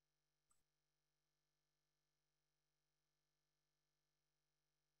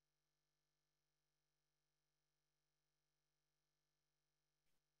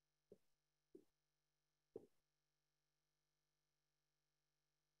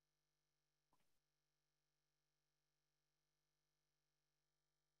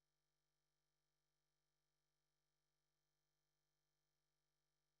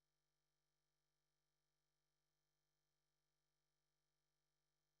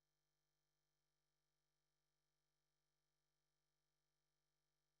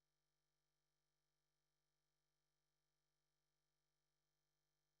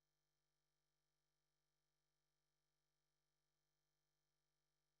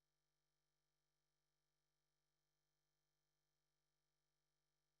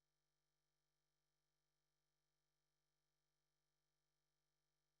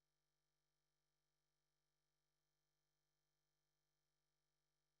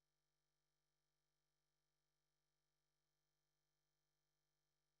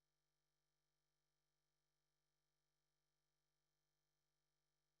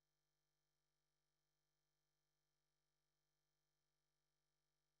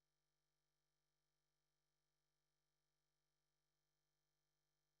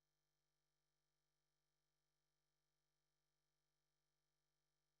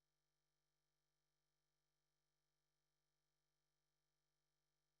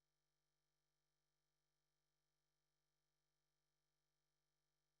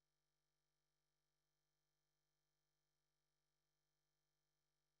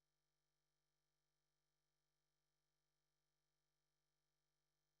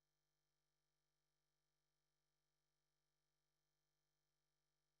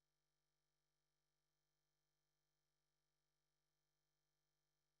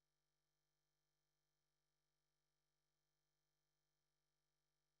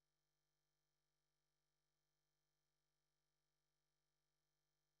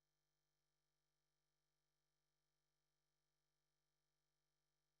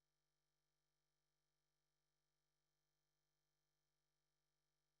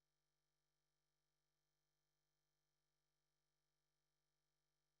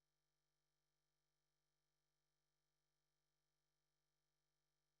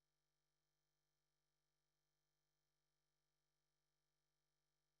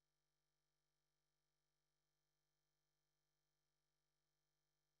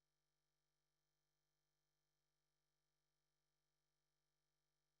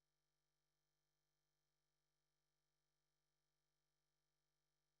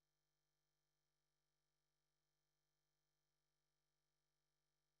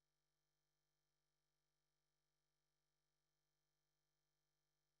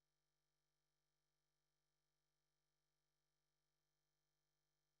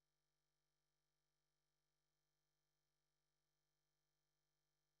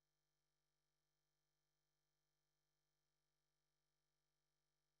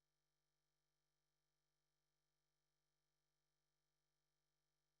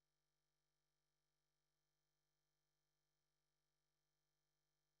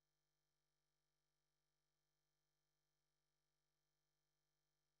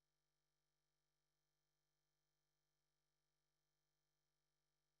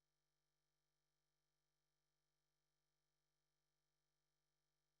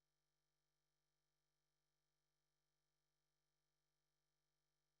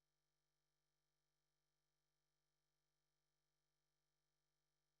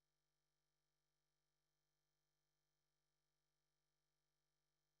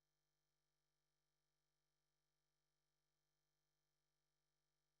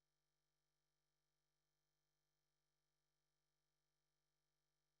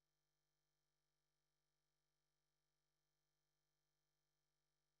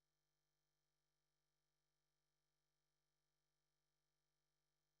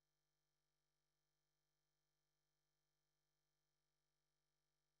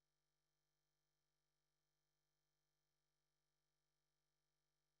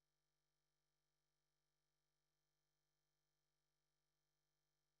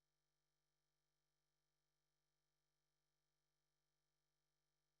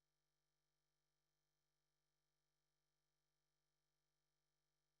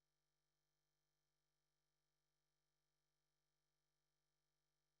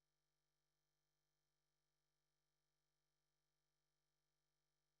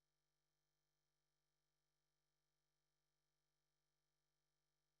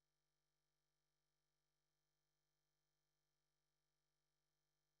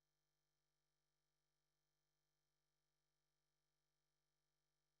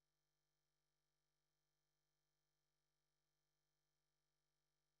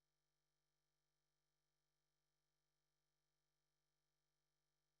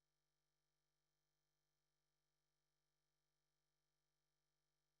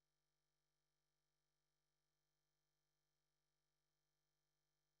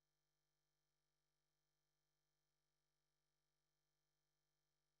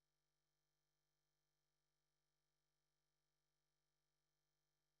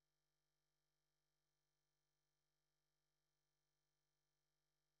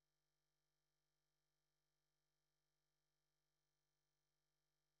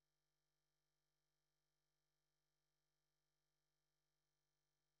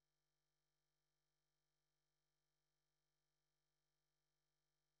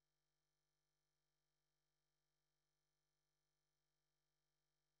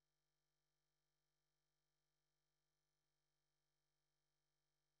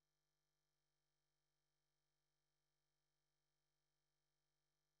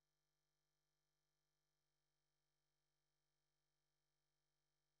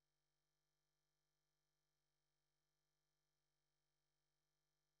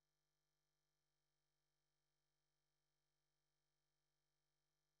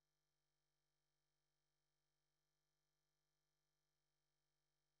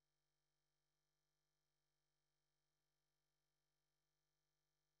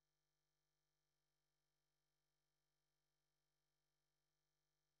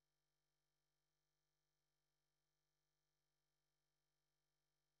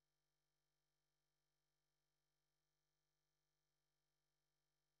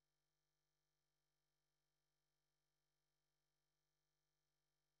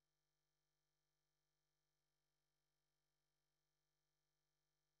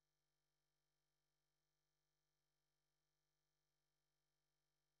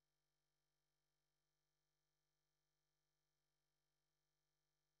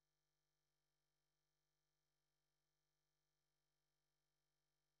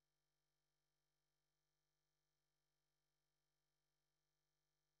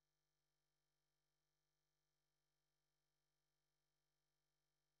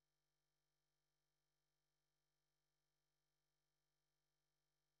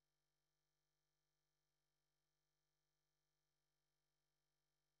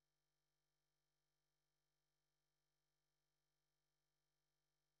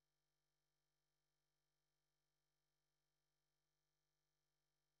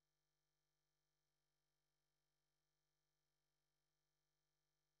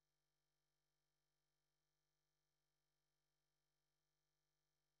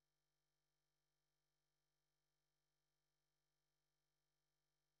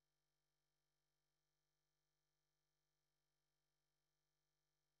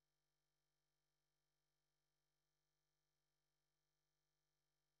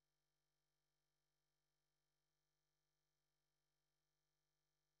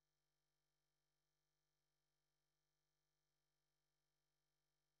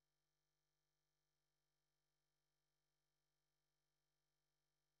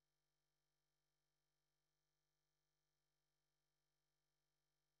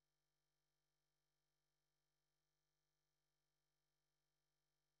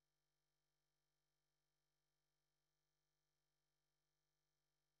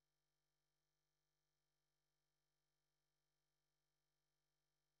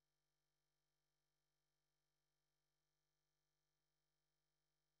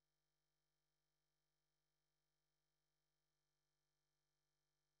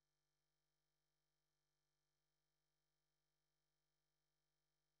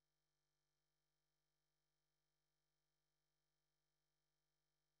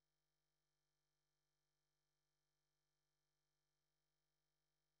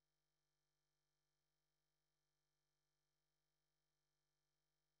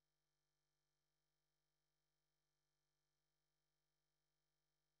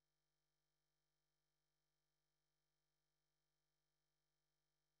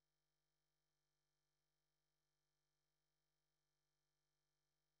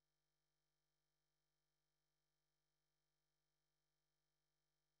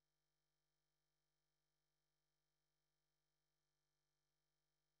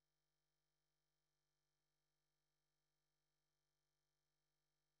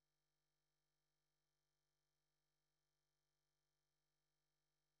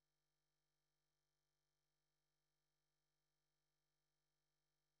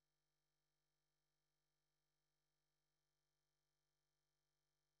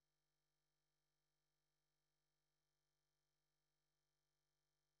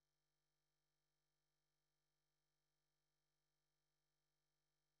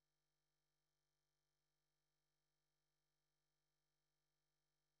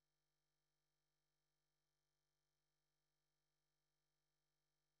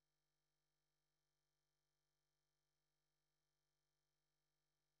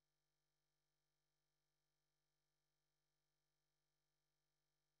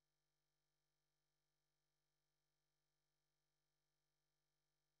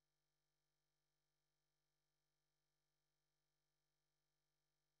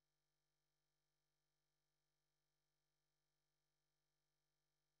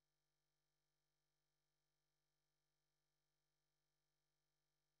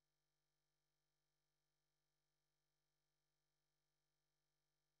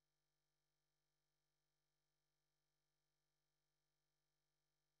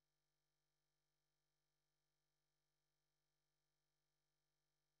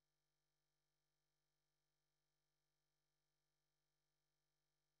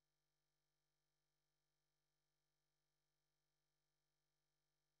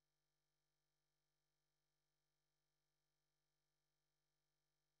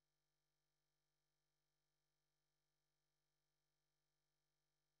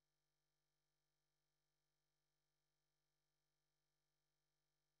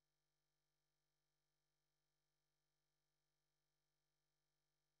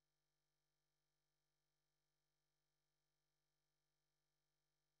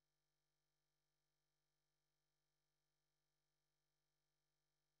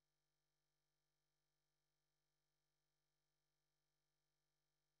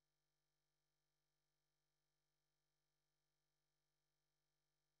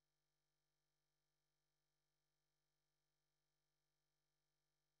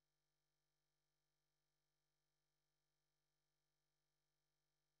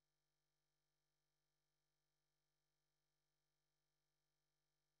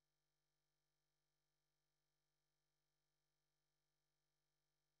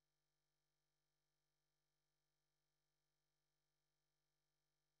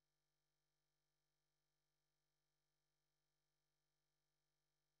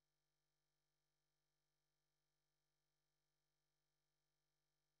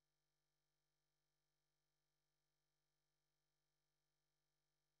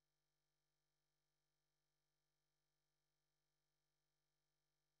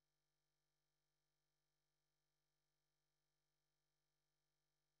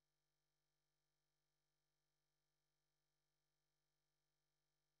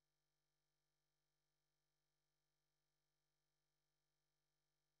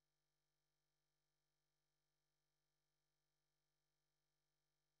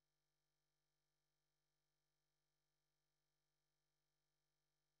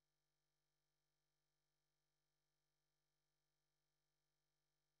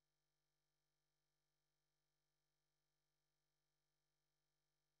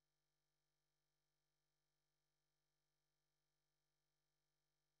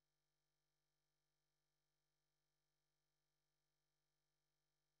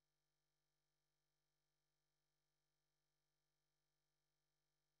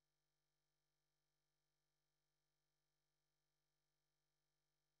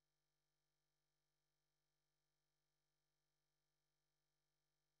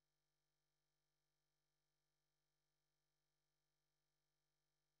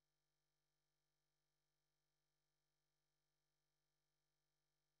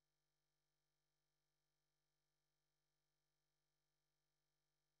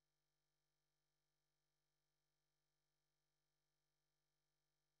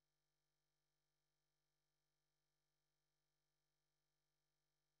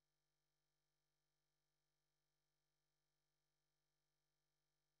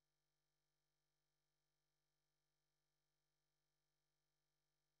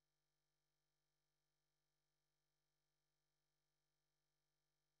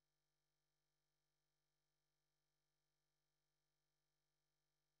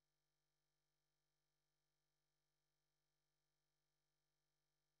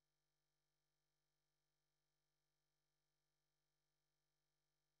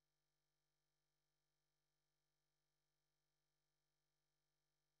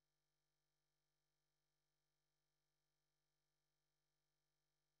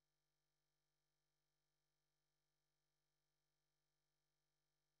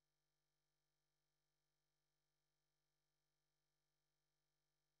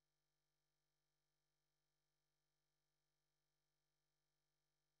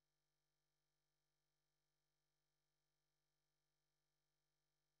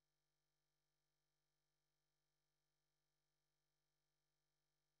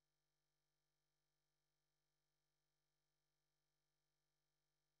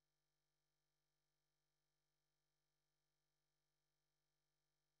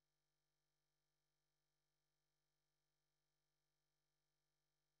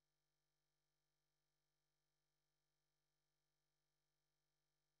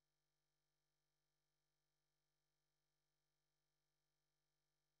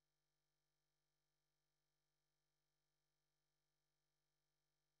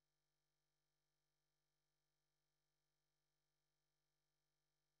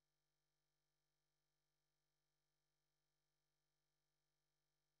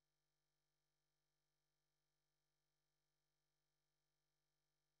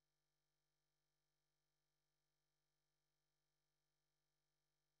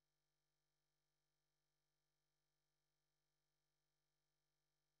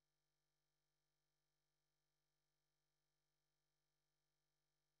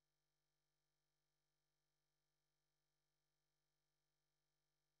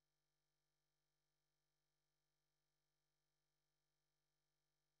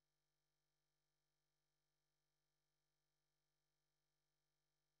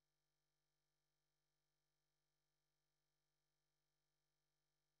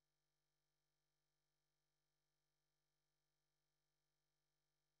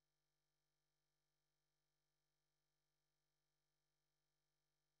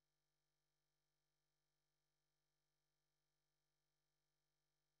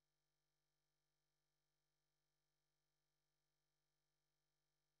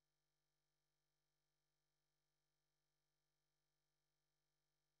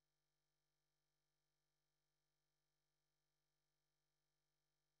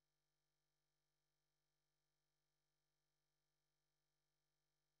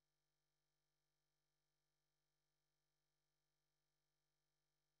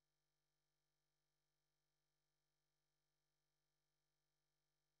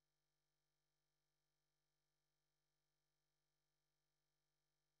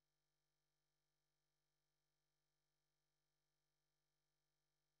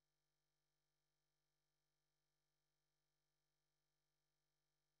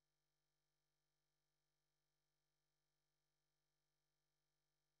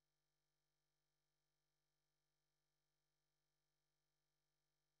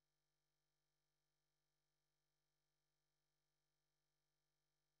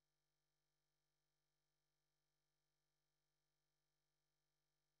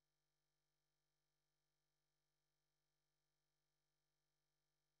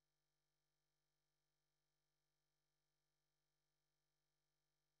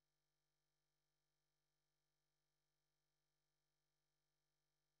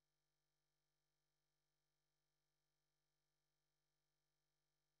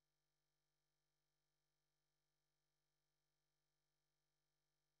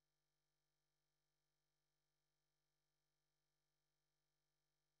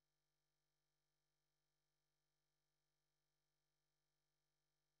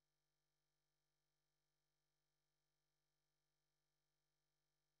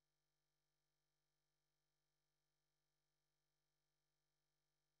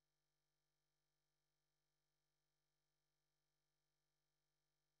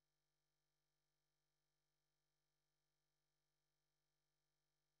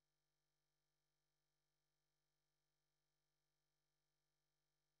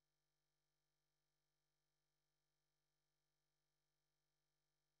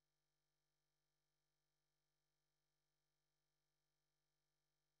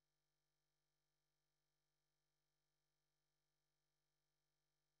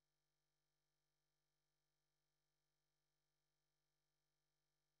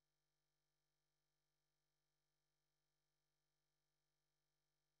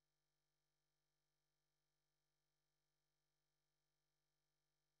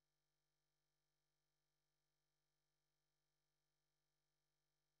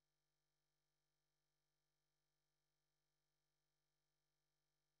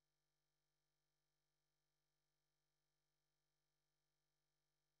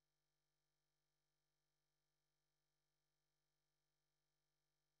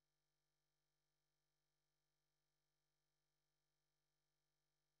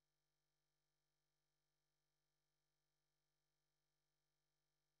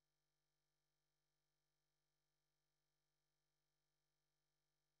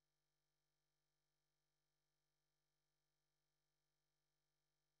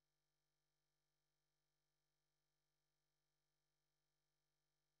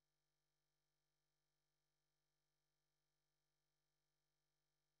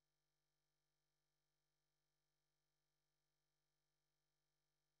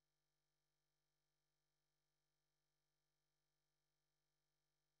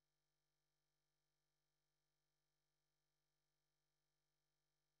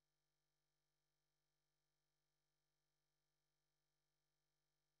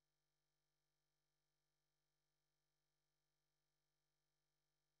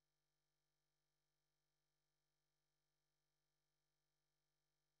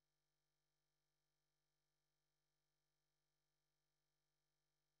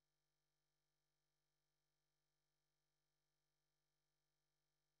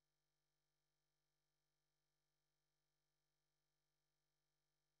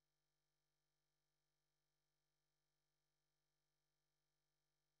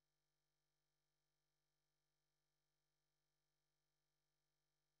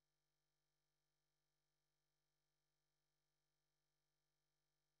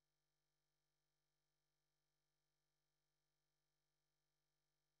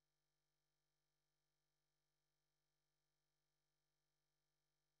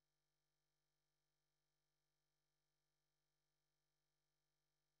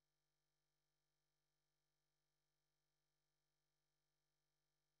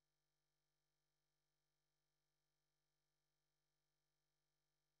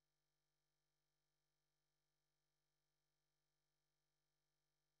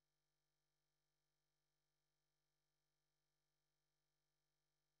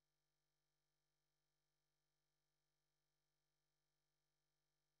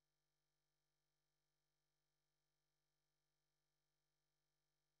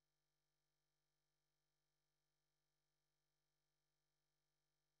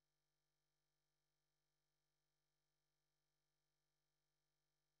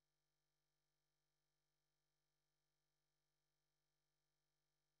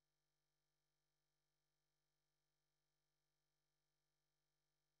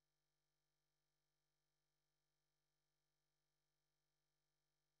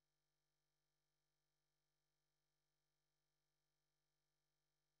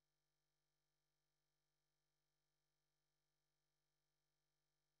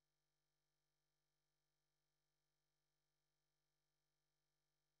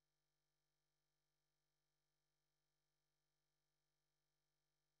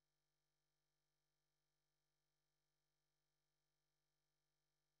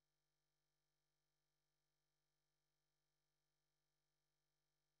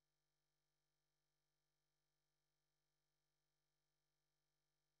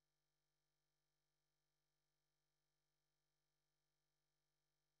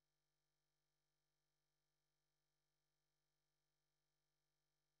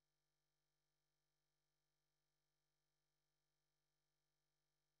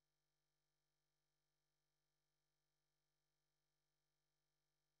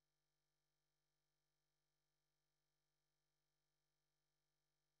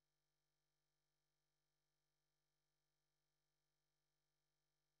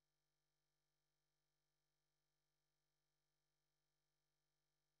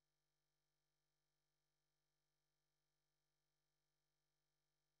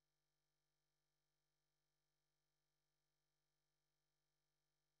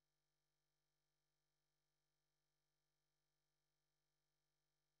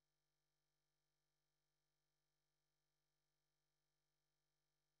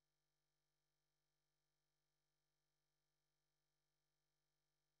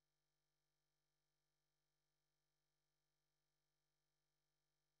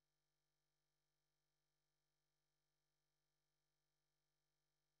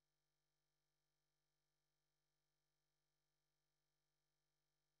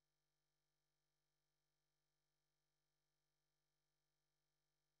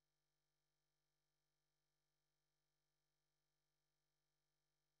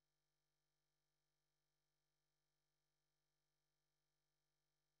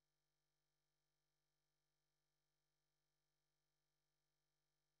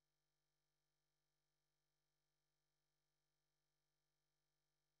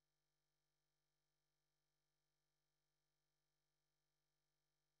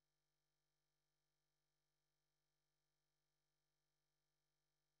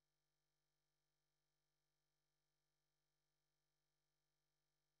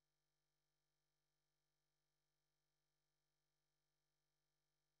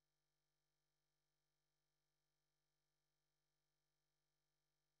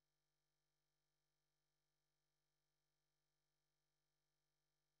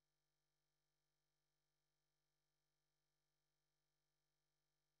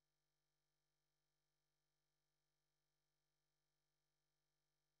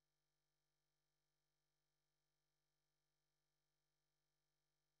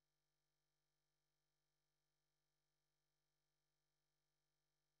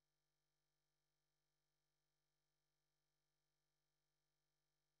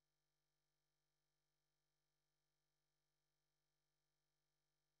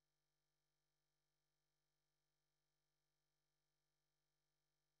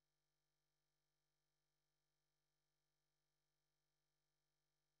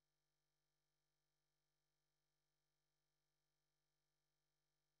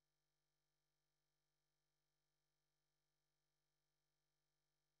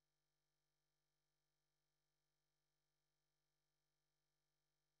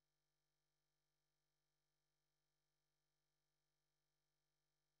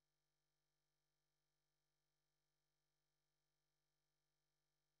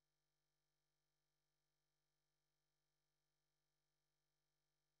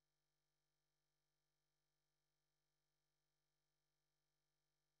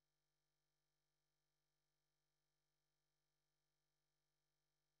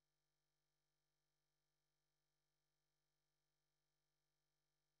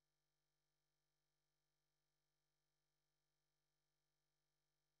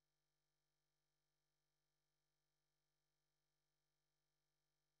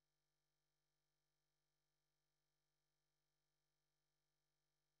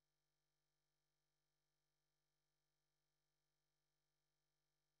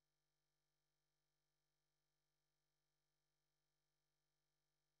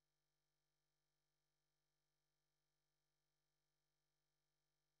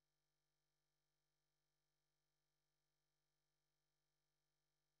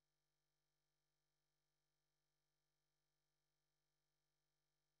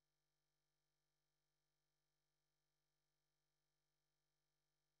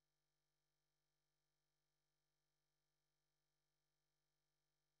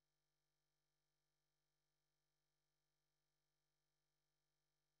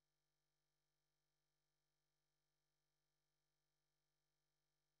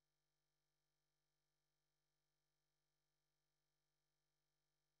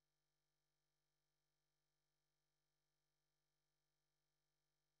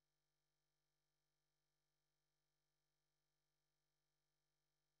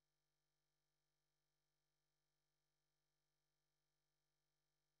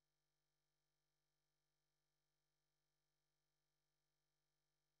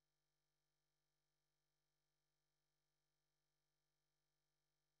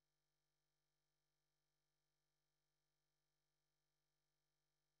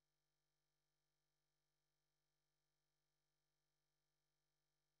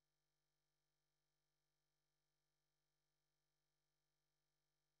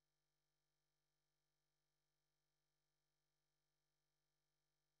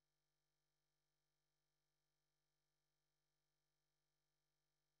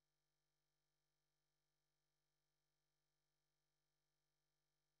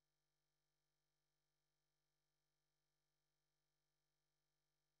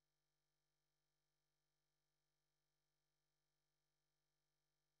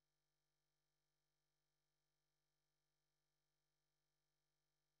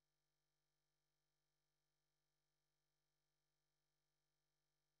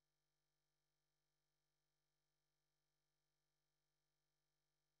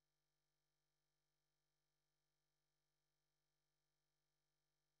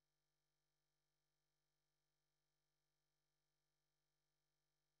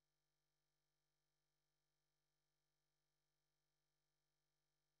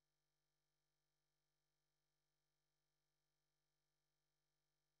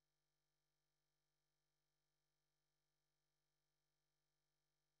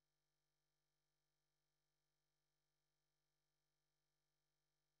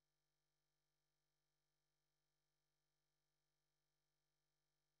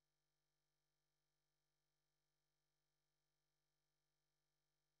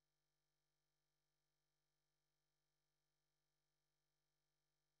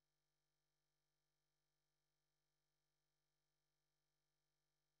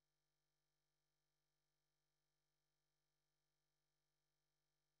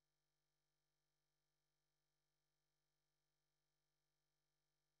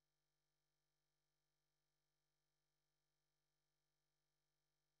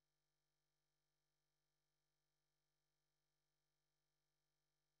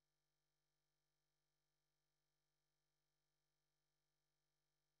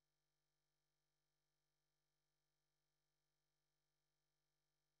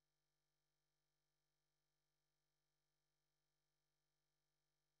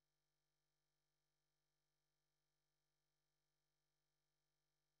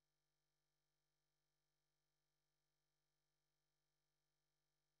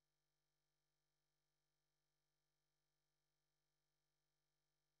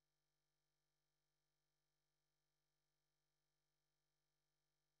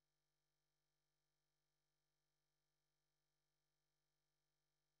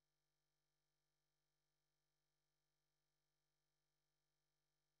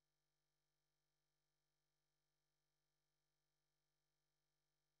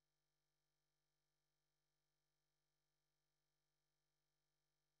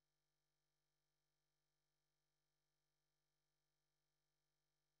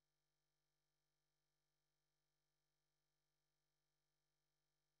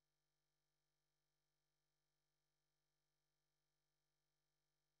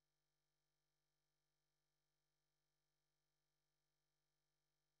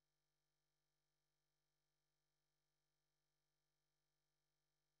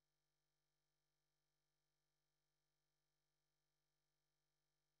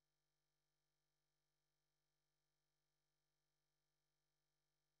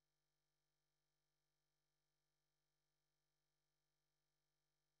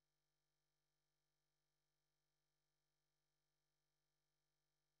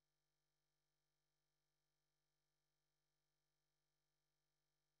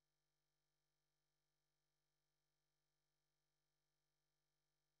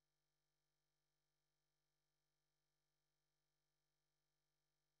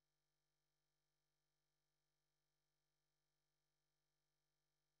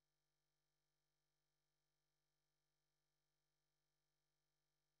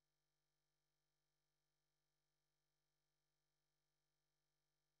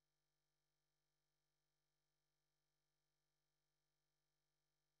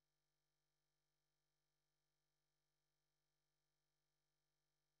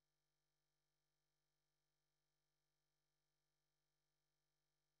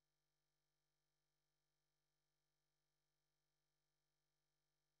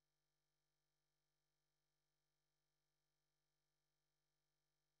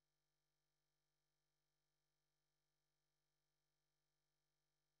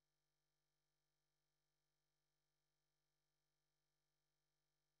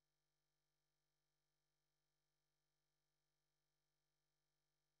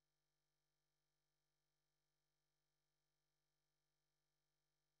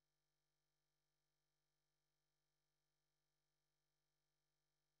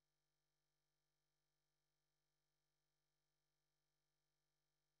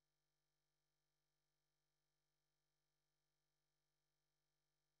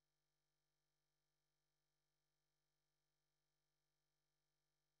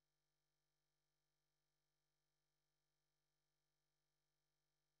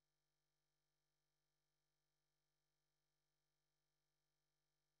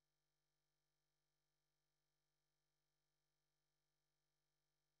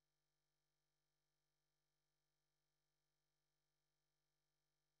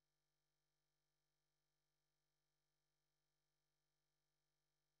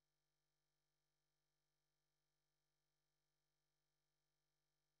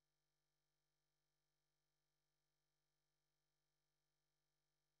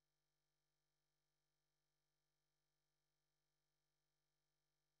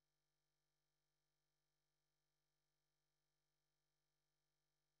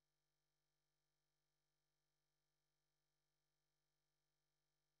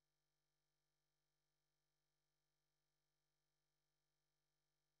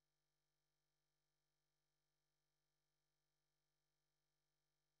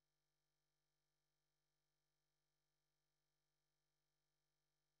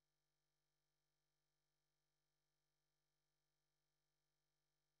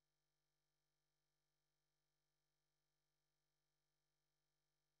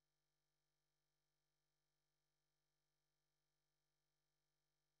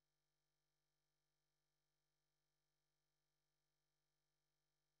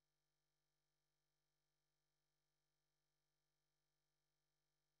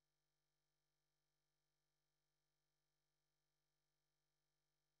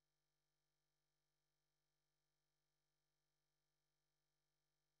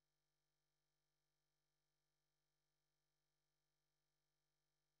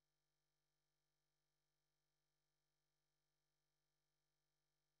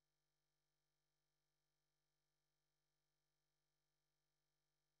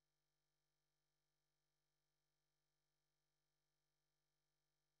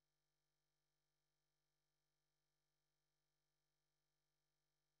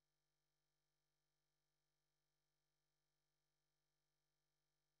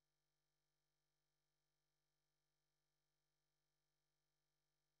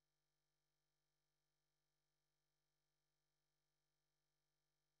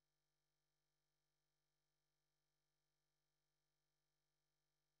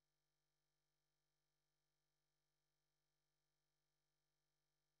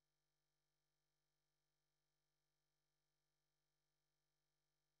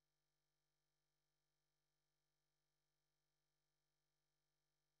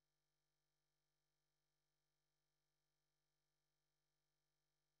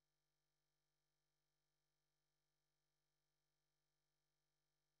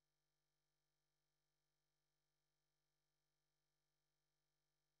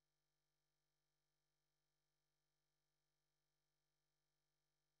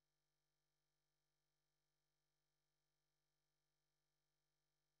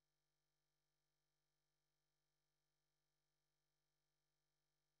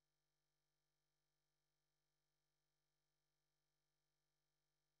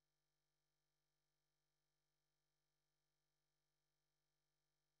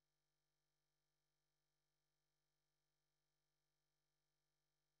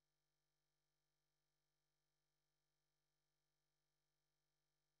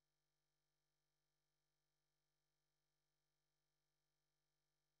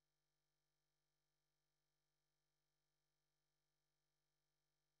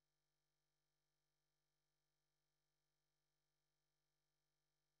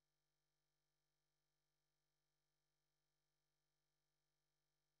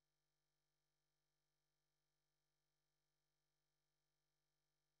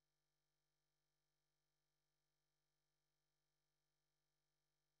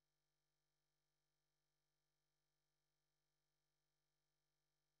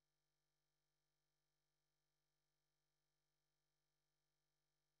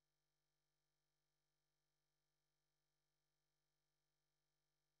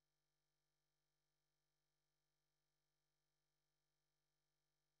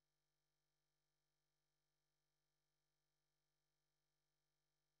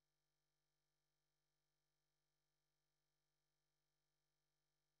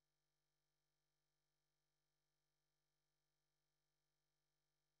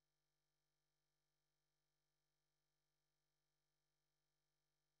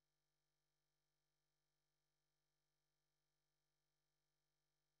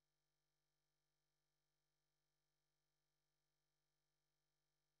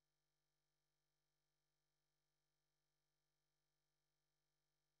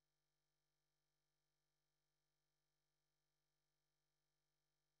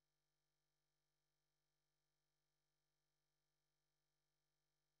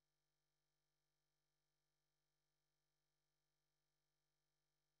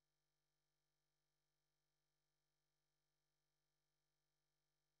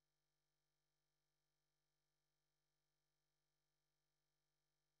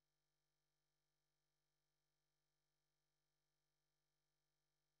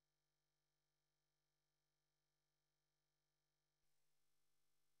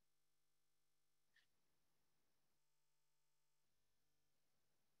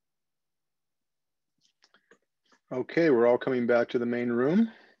 Okay, we're all coming back to the main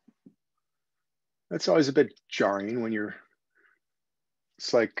room. That's always a bit jarring when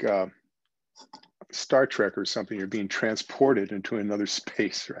it's like Star Trek or something, you're being transported into another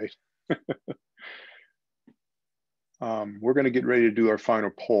space, right? We're going to get ready to do our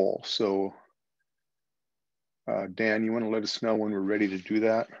final poll. So Dan, you want to let us know when we're ready to do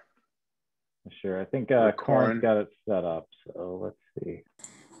that? Sure. I think Corin Corin's got it set up. So let's see.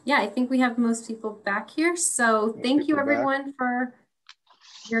 Yeah, I think we have most people back here. So thank you everyone for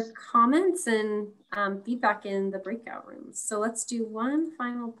your comments and feedback in the breakout rooms. So let's do one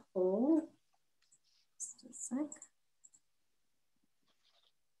final poll. Just a sec.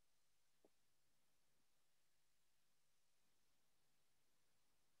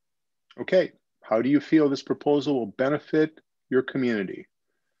 Okay, how do you feel this proposal will benefit your community?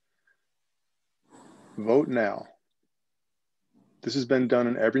 Vote now. This has been done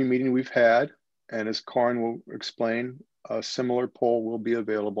in every meeting we've had, and as Corin will explain, a similar poll will be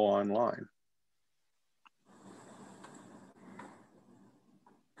available online.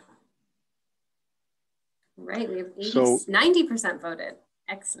 Right, we have 90% voted.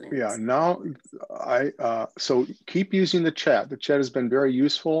 Excellent. Yeah, now so keep using the chat. The chat has been very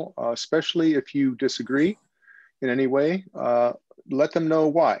useful, especially if you disagree in any way. Let them know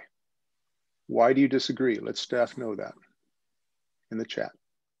why. Why do you disagree? Let staff know that in the chat,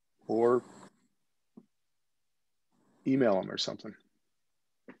 or email them or something.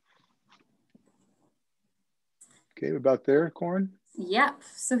 Okay, about there, Corin? Yep,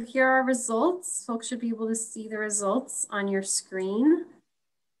 so here are our results. Folks should be able to see the results on your screen.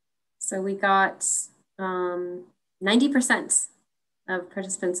 So we got 90% of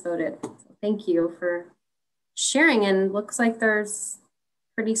participants voted. So thank you for sharing, and looks like there's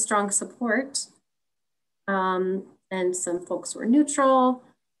pretty strong support. And some folks were neutral,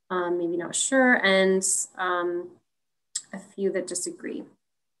 maybe not sure, and a few that disagree.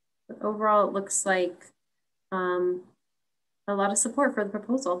 But overall, it looks like a lot of support for the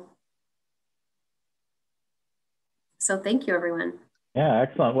proposal. So thank you, everyone. Yeah,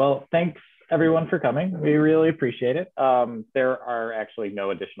 excellent. Well, thanks everyone for coming. We really appreciate it. There are actually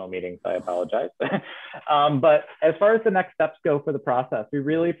no additional meetings, I apologize. But as far as the next steps go for the process, we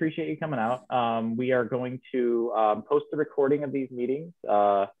really appreciate you coming out. We are going to post the recording of these meetings to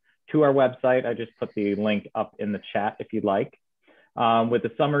our website. I just put the link up in the chat if you'd like, with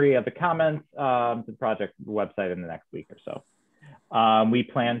a summary of the comments to the project website in the next week or so. We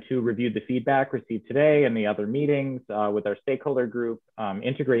plan to review the feedback received today and the other meetings with our stakeholder group,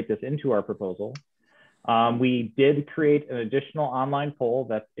 integrate this into our proposal. We did create an additional online poll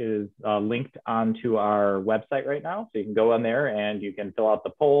that is linked onto our website right now. So you can go on there and you can fill out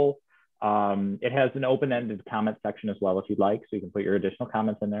the poll. It has an open-ended comment section as well if you'd like, so you can put your additional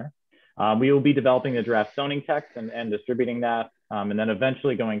comments in there. We will be developing the draft zoning text and distributing that, and then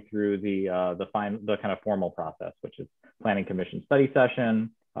eventually going through the kind of formal process, which is Planning Commission study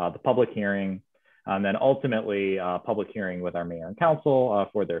session, the public hearing, and then ultimately public hearing with our mayor and council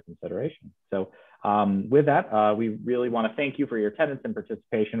for their consideration. So with that, we really want to thank you for your attendance and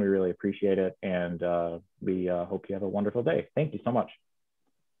participation. We really appreciate it, and we hope you have a wonderful day. Thank you so much.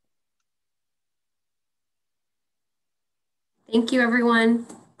 Thank you, everyone,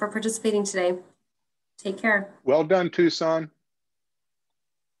 for participating today. Take care. Well done, Tucson.